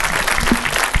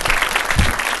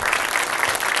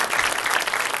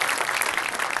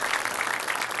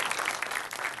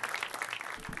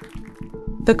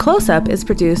 The Close-Up is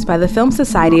produced by the Film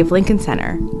Society of Lincoln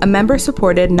Center, a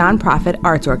member-supported nonprofit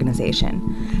arts organization.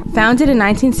 Founded in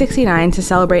 1969 to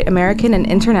celebrate American and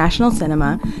international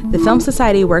cinema, the Film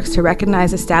Society works to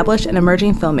recognize established and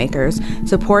emerging filmmakers,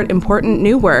 support important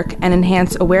new work, and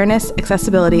enhance awareness,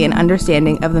 accessibility, and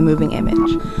understanding of the moving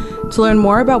image. To learn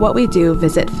more about what we do,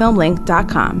 visit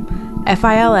filmlink.com,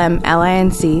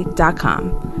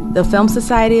 FILMLINC.com. The Film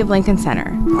Society of Lincoln Center.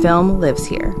 Film lives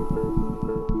here.